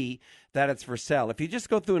see that it's for sale. If you just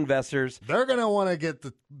go through investors, they're going to want to get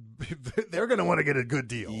a good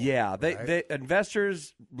deal. Yeah, the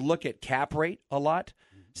investors look at cap rate a lot.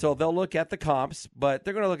 So they'll look at the comps, but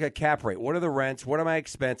they're going to look at cap rate. What are the rents? What are my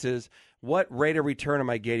expenses? What rate of return am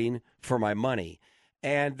I getting for my money?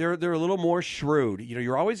 And they're a little more shrewd.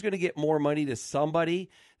 You're always going to get more money to somebody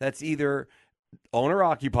that's either owner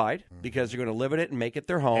occupied because you're going to live in it and make it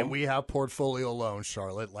their home. And we have portfolio loans,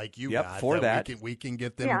 Charlotte, like you got. For that. We can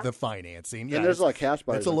get them the financing. And there's a lot of cash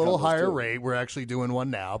buyers. It's a little higher rate. We're actually doing one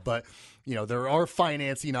now, but there are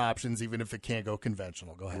financing options even if it can't go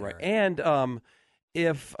conventional. Go ahead. Right. And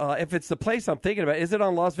if it's the place I'm thinking about, is it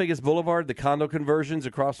on Las Vegas Boulevard, the condo conversions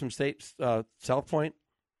across from South Point?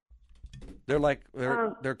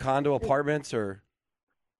 They're condo apartments or?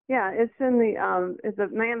 Yeah, it's in it's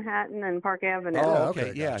at Manhattan and Park Avenue. Oh,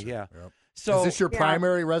 okay. Gotcha. Yeah. Yep. So is this your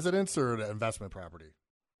primary residence or an investment property?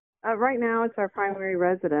 Right now, it's our primary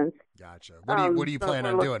residence. Gotcha. What do you plan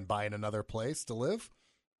on doing? Buying another place to live?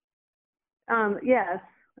 Yes.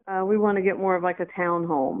 We want to get more of like a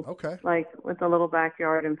townhome. Okay. Like with a little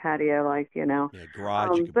backyard and patio, Yeah,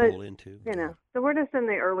 garage you can pull into. So we're just in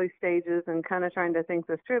the early stages and kind of trying to think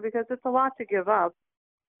this through because it's a lot to give up.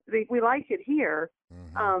 We like it here.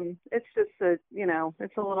 Mm-hmm. It's just that,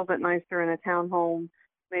 it's a little bit nicer in a townhome,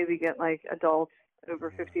 maybe get like adults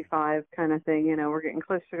over 55 kind of thing. We're getting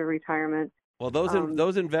closer to retirement. Well,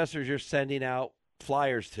 those investors you're sending out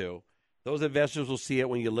flyers to, those investors will see it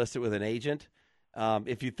when you list it with an agent.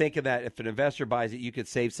 If you think of that, if an investor buys it, you could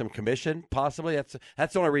save some commission, possibly.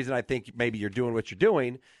 That's the only reason I think maybe you're doing what you're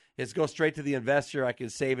doing is go straight to the investor. I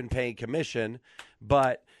could save and paying commission,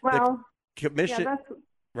 but the commission,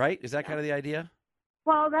 right? Is that kind of the idea?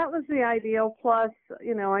 Well, that was the ideal. Plus,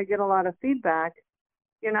 I get a lot of feedback.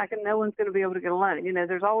 No one's going to be able to get a loan.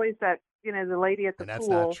 There's always that, the lady at the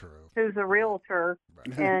pool who's a realtor,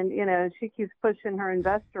 Right. and she keeps pushing her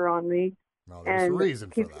investor on me. Well, there's a reason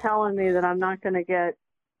for keeps that. telling me that I'm not going to get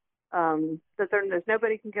that there's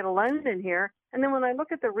nobody can get a loan in here. And then when I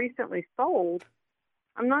look at the recently sold,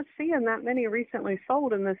 I'm not seeing that many recently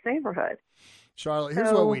sold in this neighborhood. Charlotte,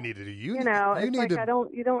 here's what we need to do. You it's need like to...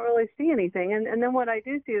 you don't really see anything. And then what I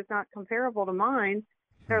do see is not comparable to mine.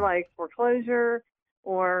 They're like foreclosure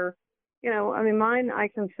or, mine, I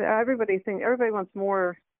can say everybody wants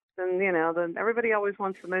more than everybody always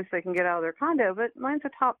wants the most they can get out of their condo, but mine's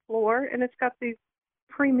a top floor and it's got the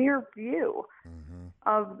premier view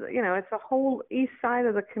of, it's a whole east side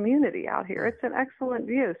of the community out here. It's an excellent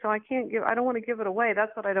view. So I don't want to give it away.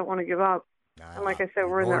 That's what I don't want to give up. And like I said,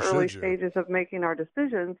 we're in the early stages of making our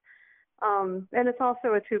decisions. And it's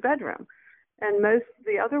also a 2-bedroom. And most of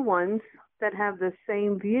the other ones that have the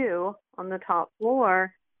same view on the top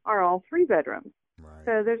floor are all 3-bedrooms. Right.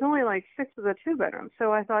 So there's only like 6 of the 2-bedrooms.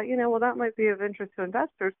 So I thought, that might be of interest to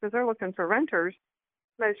investors because they're looking for renters.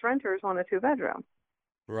 Most renters want a 2-bedroom.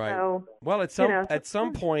 Right. So, well, at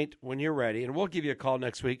some point when you're ready, and we'll give you a call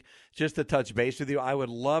next week just to touch base with you. I would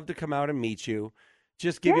love to come out and meet you.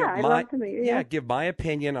 Just give I'd love to meet you. give my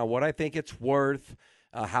opinion on what I think it's worth,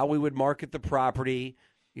 how we would market the property.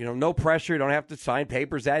 No pressure. You don't have to sign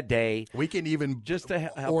papers that day. We can even just to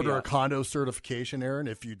help order a condo certification, Aaron,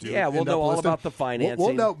 if you do. Yeah, we'll know all about the financing.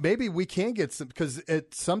 We'll know. Maybe we can get some, because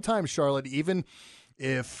sometimes, Charlotte, even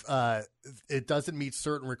if it doesn't meet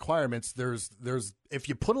certain requirements, there's if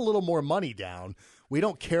you put a little more money down, we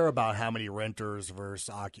don't care about how many renters versus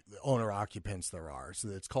owner occupants there are. So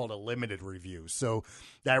it's called a limited review. So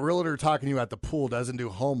that realtor talking to you at the pool doesn't do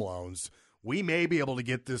home loans. We may be able to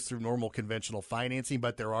get this through normal conventional financing,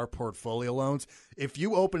 but there are portfolio loans. If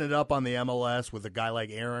you open it up on the MLS with a guy like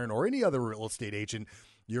Aaron or any other real estate agent,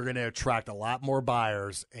 you're going to attract a lot more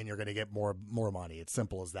buyers and you're going to get more money. It's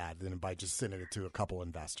simple as that than by just sending it to a couple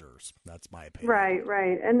investors. That's my opinion. Right.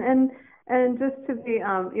 And just to be,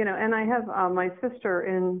 and I have my sister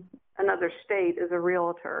in another state is a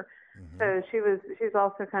realtor. Mm-hmm. So she's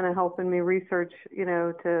also kind of helping me research,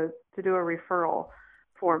 to do a referral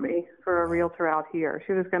for me for a realtor out here.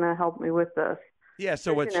 She was going to help me with this. Yeah,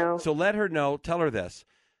 so let her know. Tell her this.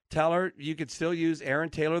 Tell her you could still use Aaron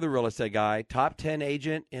Taylor, the real estate guy, top 10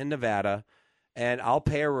 agent in Nevada, and I'll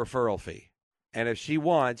pay her a referral fee. And if she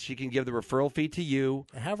wants, she can give the referral fee to you.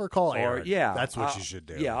 Have her call Aaron. Yeah. That's what you should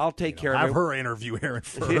do. Yeah, I'll take care of it. Have her interview Aaron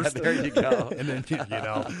first. Yeah, there you go. And then,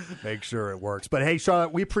 make sure it works. But, hey,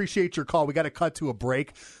 Charlotte, we appreciate your call. We got to cut to a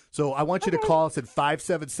break. So I want you to call us at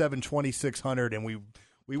 577-2600, and we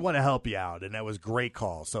want to help you out. And that was a great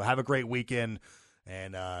call. So have a great weekend.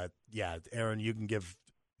 And, Aaron, you can give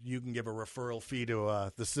a referral fee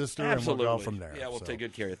to the sister, Absolutely. And we'll go from there. Yeah, we'll take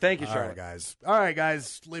good care of you. Thank you, Charlotte. All right,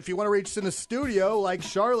 guys. If you want to reach us in the studio like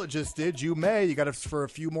Charlotte just did, you may. You got us for a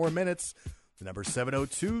few more minutes. The number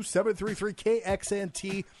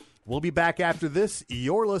 702-733-KXNT. We'll be back after this.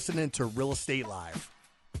 You're listening to Real Estate Live.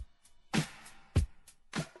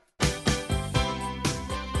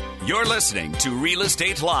 You're listening to Real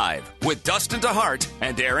Estate Live with Dustin DeHart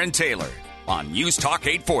and Aaron Taylor on News Talk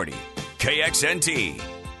 840, KXNT.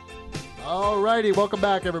 All righty, welcome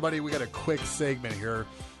back, everybody. We got a quick segment here.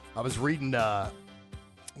 I was reading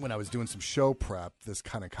when I was doing some show prep. This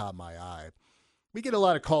kind of caught my eye. We get a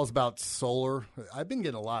lot of calls about solar. I've been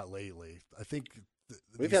getting a lot lately. I think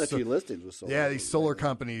we've had a few listings with solar. Yeah, these solar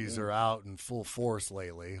companies are out in full force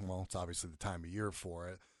lately. Well, it's obviously the time of year for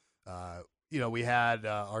it. We had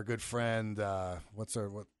our good friend,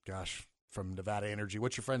 from Nevada Energy.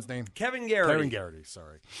 What's your friend's name? Kevin Garrity. Kevin Garrity,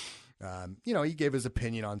 sorry. He gave his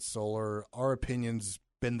opinion on solar. Our opinion's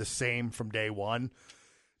been the same from day one.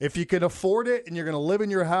 if you can afford it and you're going to live in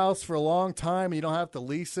your house for a long time and you don't have to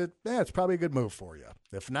lease it, it's probably a good move for you.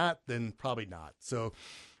 If not, then probably not. So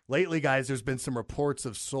lately, guys, there's been some reports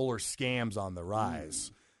of solar scams on the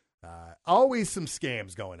rise. Always some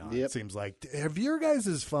scams going on, it seems like. Have your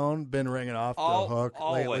guys' phone been ringing off the hook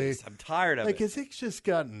lately? Always. I'm tired of it. Has it just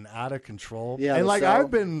gotten out of control? Yeah, and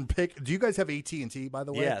I've been do you guys have AT&T, by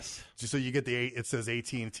the way? Yes. Just so you get it says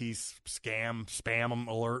AT&T spam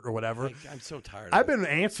alert or whatever. I'm so tired of I've been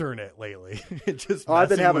answering it lately. I've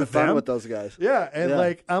been having fun them. with those guys. Yeah, and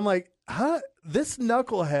I'm like, huh? This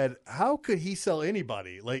knucklehead, how could he sell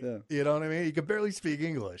anybody? You know what I mean? He could barely speak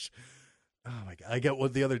English. Oh my God! I get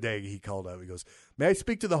what the other day he called up. He goes, "May I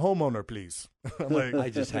speak to the homeowner, please?" I'm like, I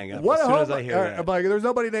just hang up what as soon as I hear that. I'm like, "There's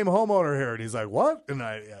nobody named homeowner here," and he's like, "What?" And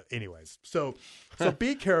anyways, so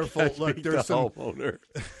be careful. Look, there's some homeowner.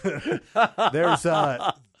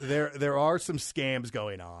 there are some scams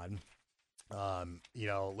going on.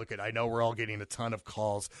 I know we're all getting a ton of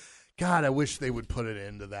calls. God, I wish they would put it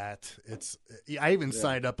into that. I even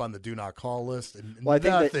signed up on the do not call list. And I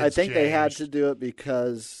think they had to do it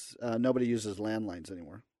because nobody uses landlines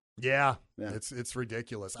anymore. Yeah. It's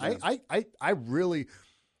ridiculous. Yeah. I really,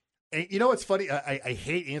 you know what's funny? I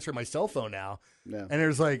hate answering my cell phone now. Yeah. And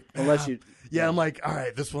there's unless you. Yeah, I'm like, all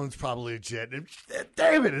right, this one's probably legit. And,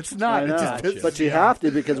 damn it, it's not. It just pisses but you have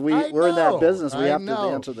to because we're in that business. We have to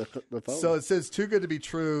answer the phone. So it says too good to be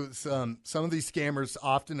true. Some of these scammers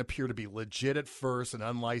often appear to be legit at first. An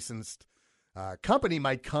unlicensed company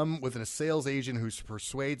might come with a sales agent who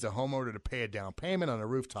persuades a homeowner to pay a down payment on a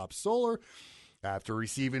rooftop solar. After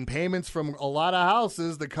receiving payments from a lot of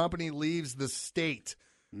houses, the company leaves the state.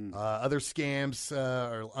 Other scams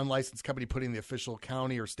are unlicensed company putting the official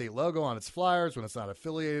county or state logo on its flyers when it's not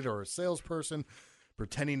affiliated, or a salesperson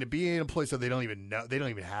pretending to be an employee so they don't even know, they don't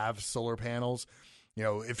even have solar panels. You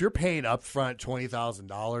know, if you're paying upfront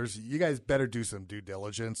 $20,000, you guys better do some due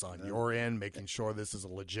diligence on your end, making sure this is a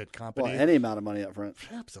legit company. Well, any amount of money up front.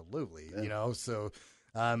 Absolutely. Yeah. You know, so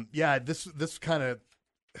this kind of.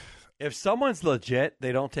 If someone's legit,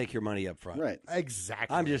 they don't take your money up front. Right.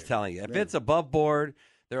 Exactly. I'm just telling you. If it's above board,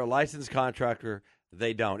 they're a licensed contractor,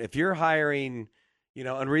 they don't. If you're hiring,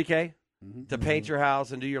 Enrique to paint your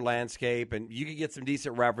house and do your landscape, and you can get some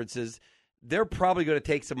decent references, they're probably going to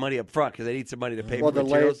take some money up front because they need some money to pay for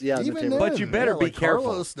materials. But you better be careful.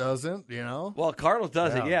 Carlos doesn't, Well, Carlos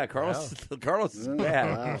doesn't. Yeah, Carlos is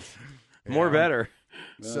bad. More better.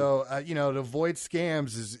 So, to avoid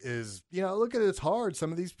scams is look at it, it's hard.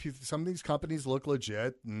 Some of these companies look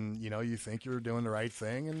legit, and you think you're doing the right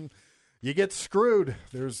thing, and you get screwed.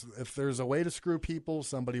 If there's a way to screw people,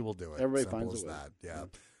 somebody will do it. Everybody finds a way. Yeah,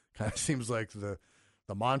 kind of seems like the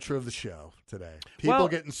mantra of the show today. People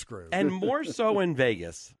getting screwed, and more so in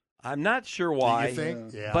Vegas. I'm not sure why, you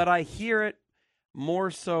think? Yeah. But I hear it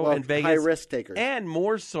more so in Vegas, high risk takers, and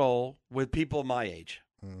more so with people my age.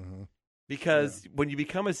 Mm-hmm. Because when you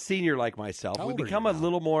become a senior like myself, we become a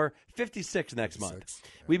little more 56 next month. Yeah.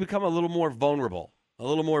 We become a little more vulnerable, a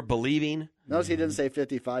little more believing. Notice he didn't say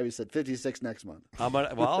 55; he said 56 next month. I'm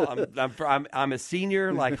a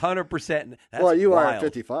senior, like 100%. Well, you wild. are at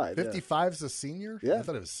 55. 55's a senior? Yeah, I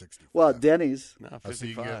thought it was 65. Well, Denny's. No, 55. So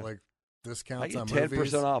you get discounts I get on 10%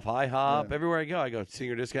 movies? off IHOP. Everywhere I go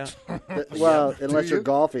senior discount. Well, unless you're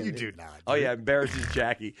golfing. You do not. Oh, yeah, embarrasses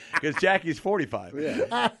Jackie. Because Jackie's 45.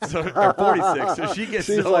 Yeah. Or 46. So she gets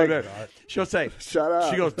she'll say, shut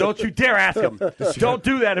up. She goes, don't you dare ask him. Don't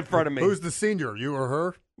do that in front of me. Who's the senior, you or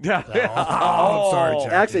her? Yeah. I'm sorry,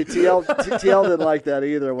 Jackie. Actually, TL didn't like that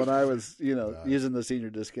either when I was, using the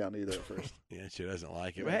senior discount either at first. Yeah, she doesn't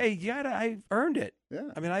like it. But hey, I earned it.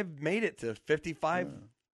 Yeah. I mean, I've made it to 55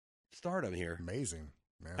 stardom here. Amazing.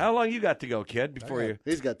 Man. How long you got to go, kid, before you?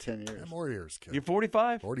 He's got 10 years. 10 more years, kid. You're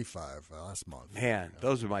 45? 45 last month. Man,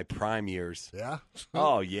 those were my prime years. Yeah?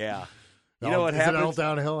 Oh, yeah. You know what happens? Is it all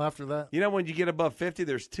downhill after that? You know when you get above 50,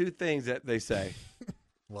 there's two things that they say.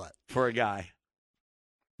 What? For a guy.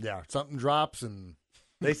 Yeah, something drops and...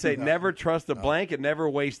 They say never trust a blank and never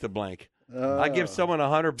waste a blank. I give someone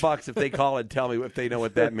 $100 if they call and tell me if they know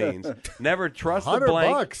what that means. Never trust a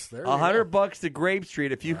blank. $100 to Grape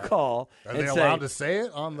Street if you call. Are they allowed to say it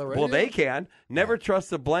on the radio? Well, they can. Never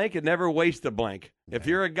trust a blank and never waste a blank. If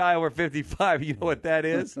you're a guy over 55, you know what that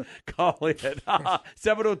is? Call it.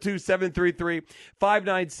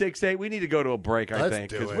 702-733-5968. We need to go to a break, I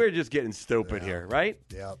think, because we're just getting stupid here, right?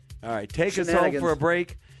 Yep. All right, take us home for a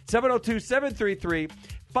break.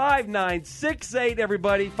 702-733-5968,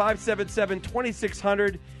 everybody.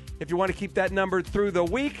 577-2600. If you want to keep that number through the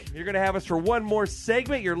week, you're going to have us for one more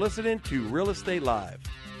segment. You're listening to Real Estate Live.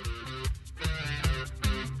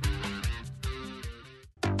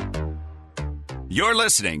 You're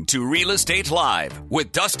listening to Real Estate Live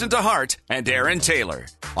with Dustin DeHart and Aaron Taylor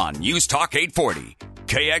on News Talk 840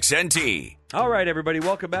 KXNT. All right, everybody,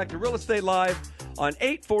 welcome back to Real Estate Live on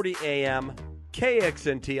 840 AM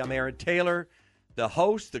KXNT. I'm Aaron Taylor, the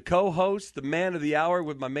host, the co-host, the man of the hour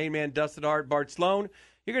with my main man, Dustin DeHart, Bart Sloan.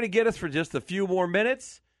 You're going to get us for just a few more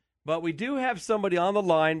minutes, but we do have somebody on the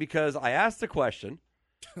line because I asked the question.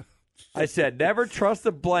 I said, never trust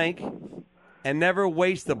a blank and never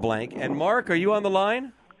waste the blank. And, Mark, are you on the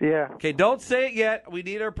line? Yeah. Okay, don't say it yet. We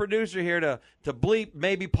need our producer here to bleep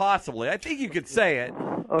maybe possibly. I think you could say it.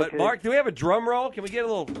 But, Okay. Mark, do we have a drum roll? Can we get a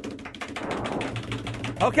little...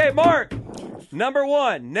 Okay, Mark, number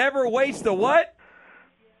one, never waste the what?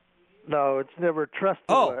 No, it's never trust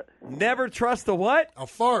the Oh, what. never trust the what? A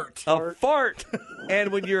fart. A fart.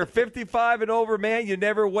 And when you're 55 and over, man, you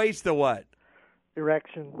never waste the what?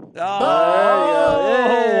 Erection. Oh,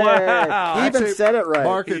 Hey. wow. He even said it right.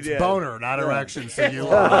 Mark, He it's did. boner, not erection, so you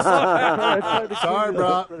lost. Sorry,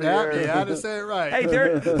 bro. Yeah, you had to say it right. Hey,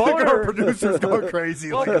 there, Look at our boner. producers going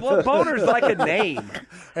crazy. Well, boner's like a name.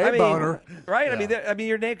 Hey, boner. Right? Yeah. I mean,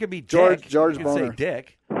 your name could be George- Dick. George you can say Boner.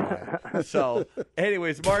 Dick. So,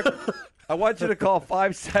 anyways, Mark, I want you to call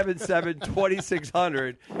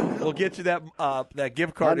 577-2600. We'll get you that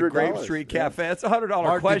gift card to Grape $100, Street yeah. Cafe. That's a $100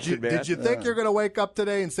 Mark, question, man. did you think you're going to wake up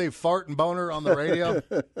today and say fart and boner on the radio?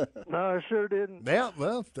 No, I sure didn't. Yeah,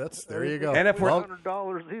 well, there you go. And if we're-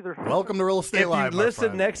 $100 either. Welcome to Real Estate If Live, you my listen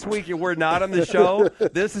friend. next week and we're not on the show,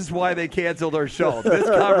 this is why they canceled our show. This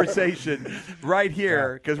conversation right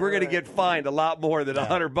here, because we're going to get fined a lot more than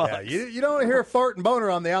 $100. Yeah, you don't hear fart and boner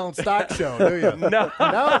on the Alan Stock Show, do you? No.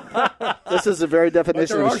 No? This is the very But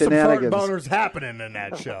definition there of are some fart and shenanigans. boners happening in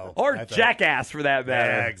that show. Or I think. jackass, for that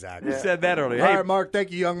matter. Yeah, exactly. You said that earlier. All Hey, right, Mark,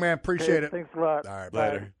 thank you, young man. Appreciate it. Thanks a lot. All right,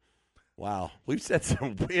 later. Wow. We've said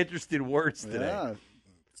some interesting words today.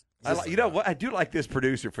 Yeah. You know what? I do like this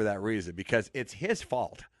producer for that reason, because it's his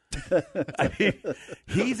fault. I mean,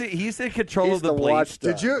 he's in control He's of the the bleep.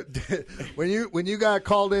 watchdog. Did you when you got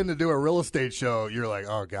called in to do a real estate show, you're like,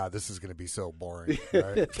 oh God, this is going to be so boring.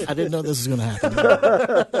 Right? I didn't know this was going to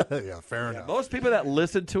happen. Yeah, fair enough. Most people that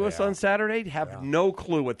listen to us on Saturday have no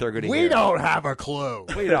clue what they're going to hear. We don't have a clue.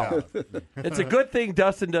 We don't. It's a good thing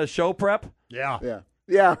Dustin does show prep. Yeah.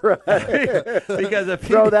 Yeah, right. Because if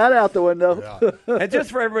Throw that out the window. And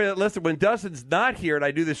just for everybody that listens, when Dustin's not here and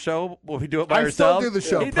I do the show, will we do it by I still ourselves? do the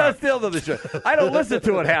show He prep. does still do the show. I don't listen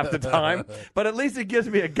to it half the time, but at least it gives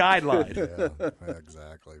me a guideline. Yeah,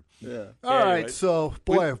 exactly. Yeah. All right, Anyway. so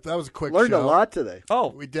boy, that was a quick Learned show. a lot today. Oh,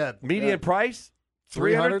 We did. median price,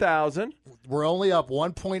 300,000. We're only up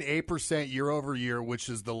 1.8% year over year, which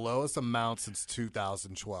is the lowest amount since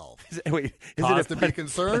 2012. Wait, Cause to be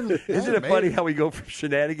concerned? Isn't it funny how we go from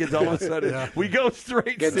shenanigans all of a sudden? Yeah. We go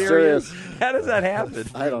straight Get serious. serious. How does that happen?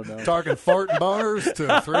 I don't know. Talking fart and boners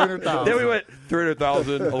to 300,000. Then we went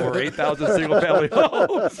 300,000 over 8,000 single family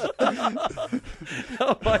homes.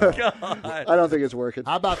 Oh my God! I don't think it's working.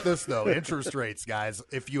 How about this though? Interest rates, guys.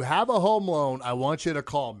 If you have a home loan, I want you to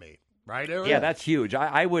call me. Right, Aaron? Yeah, that's huge.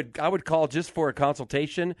 I would call just for a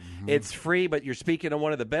consultation. It's free, but you're speaking to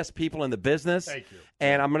one of the best people in the business. Thank you.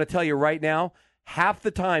 And I'm going to tell you right now, half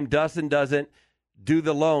the time Dustin doesn't do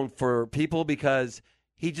the loan for people because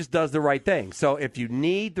he just does the right thing. So if you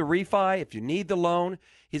need the refi, if you need the loan,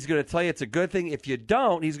 he's going to tell you it's a good thing. If you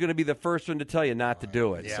don't, he's going to be the first one to tell you not to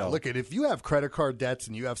do it. Yeah, So look, if you have credit card debts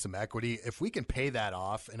and you have some equity, if we can pay that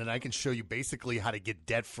off, and then I can show you basically how to get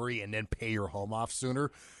debt free and then pay your home off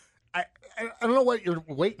sooner. I don't know what you're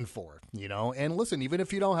waiting for, you know. And listen, even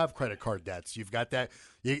if you don't have credit card debts, you've got that.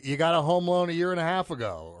 You got a home loan a year and a half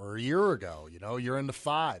ago or a year ago. You know, you're in the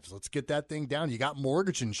fives. Let's get that thing down. You got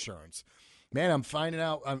mortgage insurance. Man, I'm finding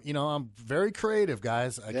out. I'm very creative,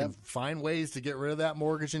 guys. I can find ways to get rid of that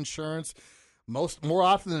mortgage insurance. More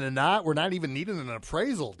often than not, we're not even needing an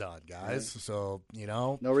appraisal done, guys. Right. So, you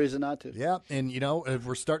know. No reason not to. Yeah, and, you know,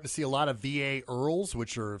 we're starting to see a lot of VA IRRRLs,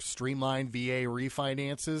 which are streamlined VA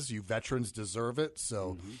refinances. You veterans deserve it.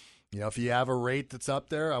 So, you know, if you have a rate that's up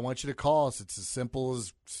there, I want you to call us. It's as simple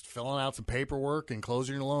as filling out some paperwork and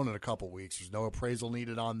closing your loan in a couple weeks. There's no appraisal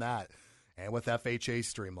needed on that. And with FHA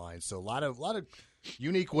streamlined. So, a lot of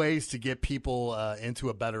unique ways to get people into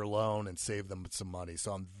a better loan and save them some money.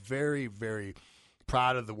 So I'm very, very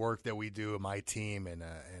proud of the work that we do in my team, and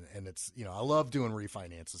it's, you know, I love doing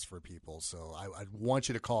refinances for people. So I want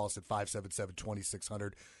you to call us at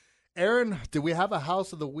 577-2600. Aaron, do we have a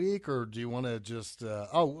house of the week, or do you want to just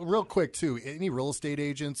real quick too? Any real estate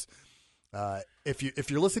agents? If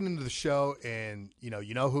you're listening to the show and you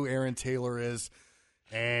know who Aaron Taylor is.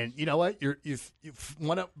 And you know what? You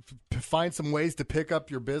want to find some ways to pick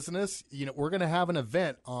up your business. You know, we're going to have an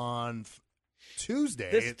event on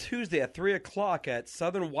Tuesday. This Tuesday at 3 o'clock at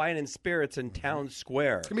Southern Wine and Spirits in Town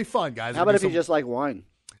Square. It's going to be fun, guys. How about if you just like wine?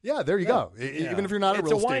 Yeah, there you go. Even if you're not a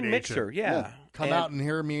real estate wine agent. mixer, yeah. Come out and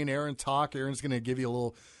hear me and Aaron talk. Aaron's going to give you a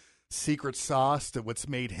little secret sauce to what's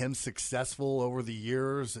made him successful over the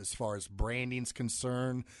years as far as branding's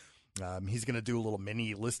concerned. He's going to do a little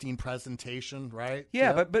mini listing presentation, right?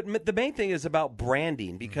 Yeah, but the main thing is about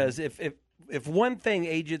branding, because if one thing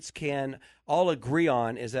agents can all agree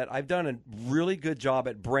on is that I've done a really good job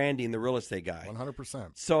at branding the Real Estate Guy.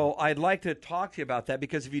 100%. So I'd like to talk to you about that,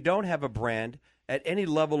 because if you don't have a brand at any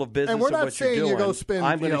level of business, and we're of not what saying you're doing, you go spend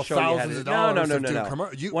I'm going to show you how thousands to of dollars. No.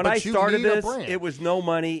 When I started this, it was no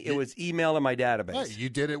money. It was email in my database. Yeah, you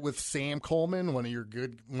did it with Sam Coleman, one of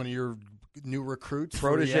your new recruits,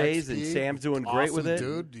 proteges, and Sam's doing great with it.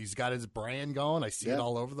 Dude, he's got his brand going. I see it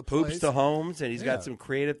all over the place. Hoops to Homes, and he's got some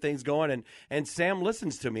creative things going. And Sam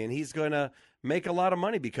listens to me, and he's going to make a lot of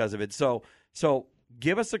money because of it. So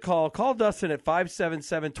give us a call. Call Dustin at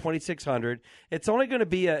 577-2600. It's only going to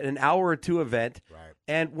be an hour or two event, right?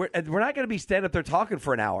 And we're not going to be standing up there talking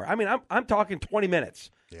for an hour. I mean, I'm talking 20 minutes.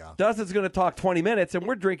 Yeah. Dustin's going to talk 20 minutes, and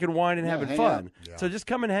we're drinking wine and having fun. Yeah. So just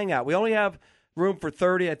come and hang out. We only have room for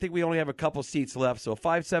 30. I think we only have a couple seats left. So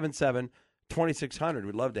 577-2600.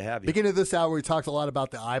 We'd love to have you. Beginning of this hour, we talked a lot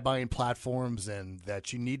about the iBuying platforms and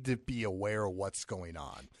that you need to be aware of what's going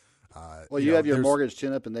on. Well, you have your mortgage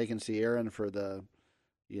tune-up, and they can see Aaron for the,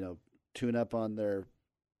 tune-up on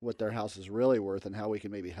what their house is really worth and how we can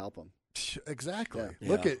maybe help them. Exactly. Yeah.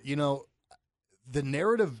 Look at, the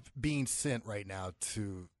narrative being sent right now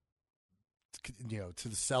to the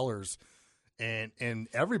sellers and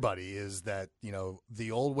everybody is that,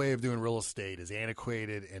 the old way of doing real estate is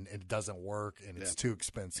antiquated and it doesn't work and it's too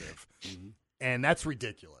expensive. Mm-hmm. And that's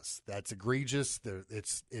ridiculous. That's egregious.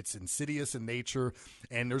 It's insidious in nature.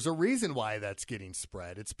 And there's a reason why that's getting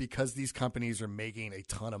spread. It's because these companies are making a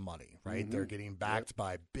ton of money, right? Mm-hmm. They're getting backed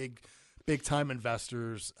by big-time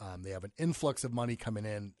investors. They have an influx of money coming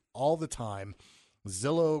in all the time.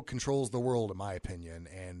 Zillow controls the world, in my opinion.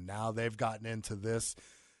 And now they've gotten into this.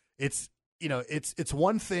 It's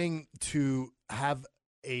one thing to have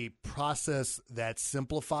a process that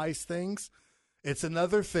simplifies things. It's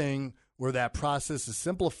another thing where that process is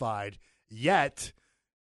simplified, yet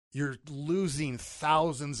you're losing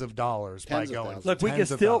thousands of dollars by going. Look,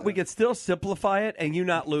 we could still simplify it and you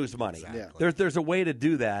not lose money. Exactly. There's a way to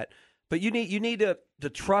do that, but you need to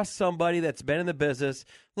trust somebody that's been in the business.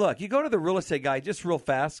 Look, you go to the Real Estate Guy just real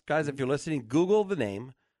fast, guys. If you're listening, Google the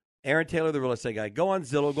name Aaron Taylor, the Real Estate Guy. Go on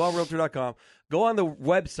Zillow, go on Realtor.com, go on the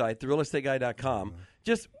website, therealestateguy.com. Mm-hmm.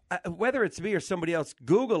 Just whether it's me or somebody else,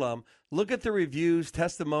 Google them, look at the reviews,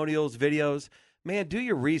 testimonials, videos. Man, do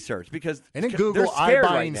your research because and then Google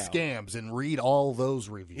iBuying scams and read all those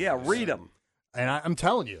reviews. Yeah, read them. And I'm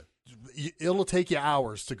telling you, it'll take you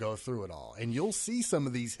hours to go through it all, and you'll see some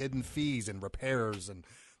of these hidden fees and repairs, and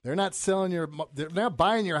they're not they're not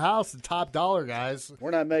buying your house at top dollar, guys. We're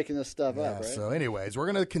not making this stuff up, right? So, anyways,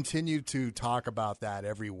 we're going to continue to talk about that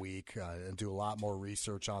every week and do a lot more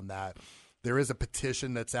research on that. There is a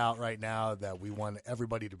petition that's out right now that we want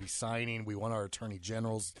everybody to be signing. We want our attorney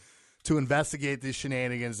generals to investigate these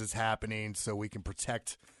shenanigans that's happening so we can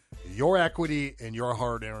protect your equity and your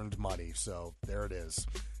hard-earned money. So there it is.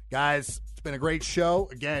 Guys, it's been a great show.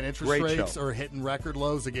 Again, interest rates are hitting record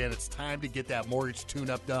lows again. It's time to get that mortgage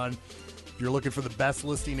tune-up done. If you're looking for the best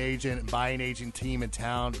listing agent and buying agent team in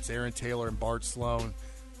town, it's Aaron Taylor and Bart Sloan.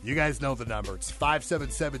 You guys know the number. It's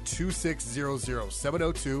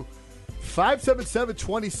 577-2600,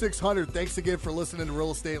 702-577-2600. Thanks again for listening to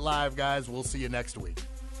Real Estate Live, guys. We'll see you next week.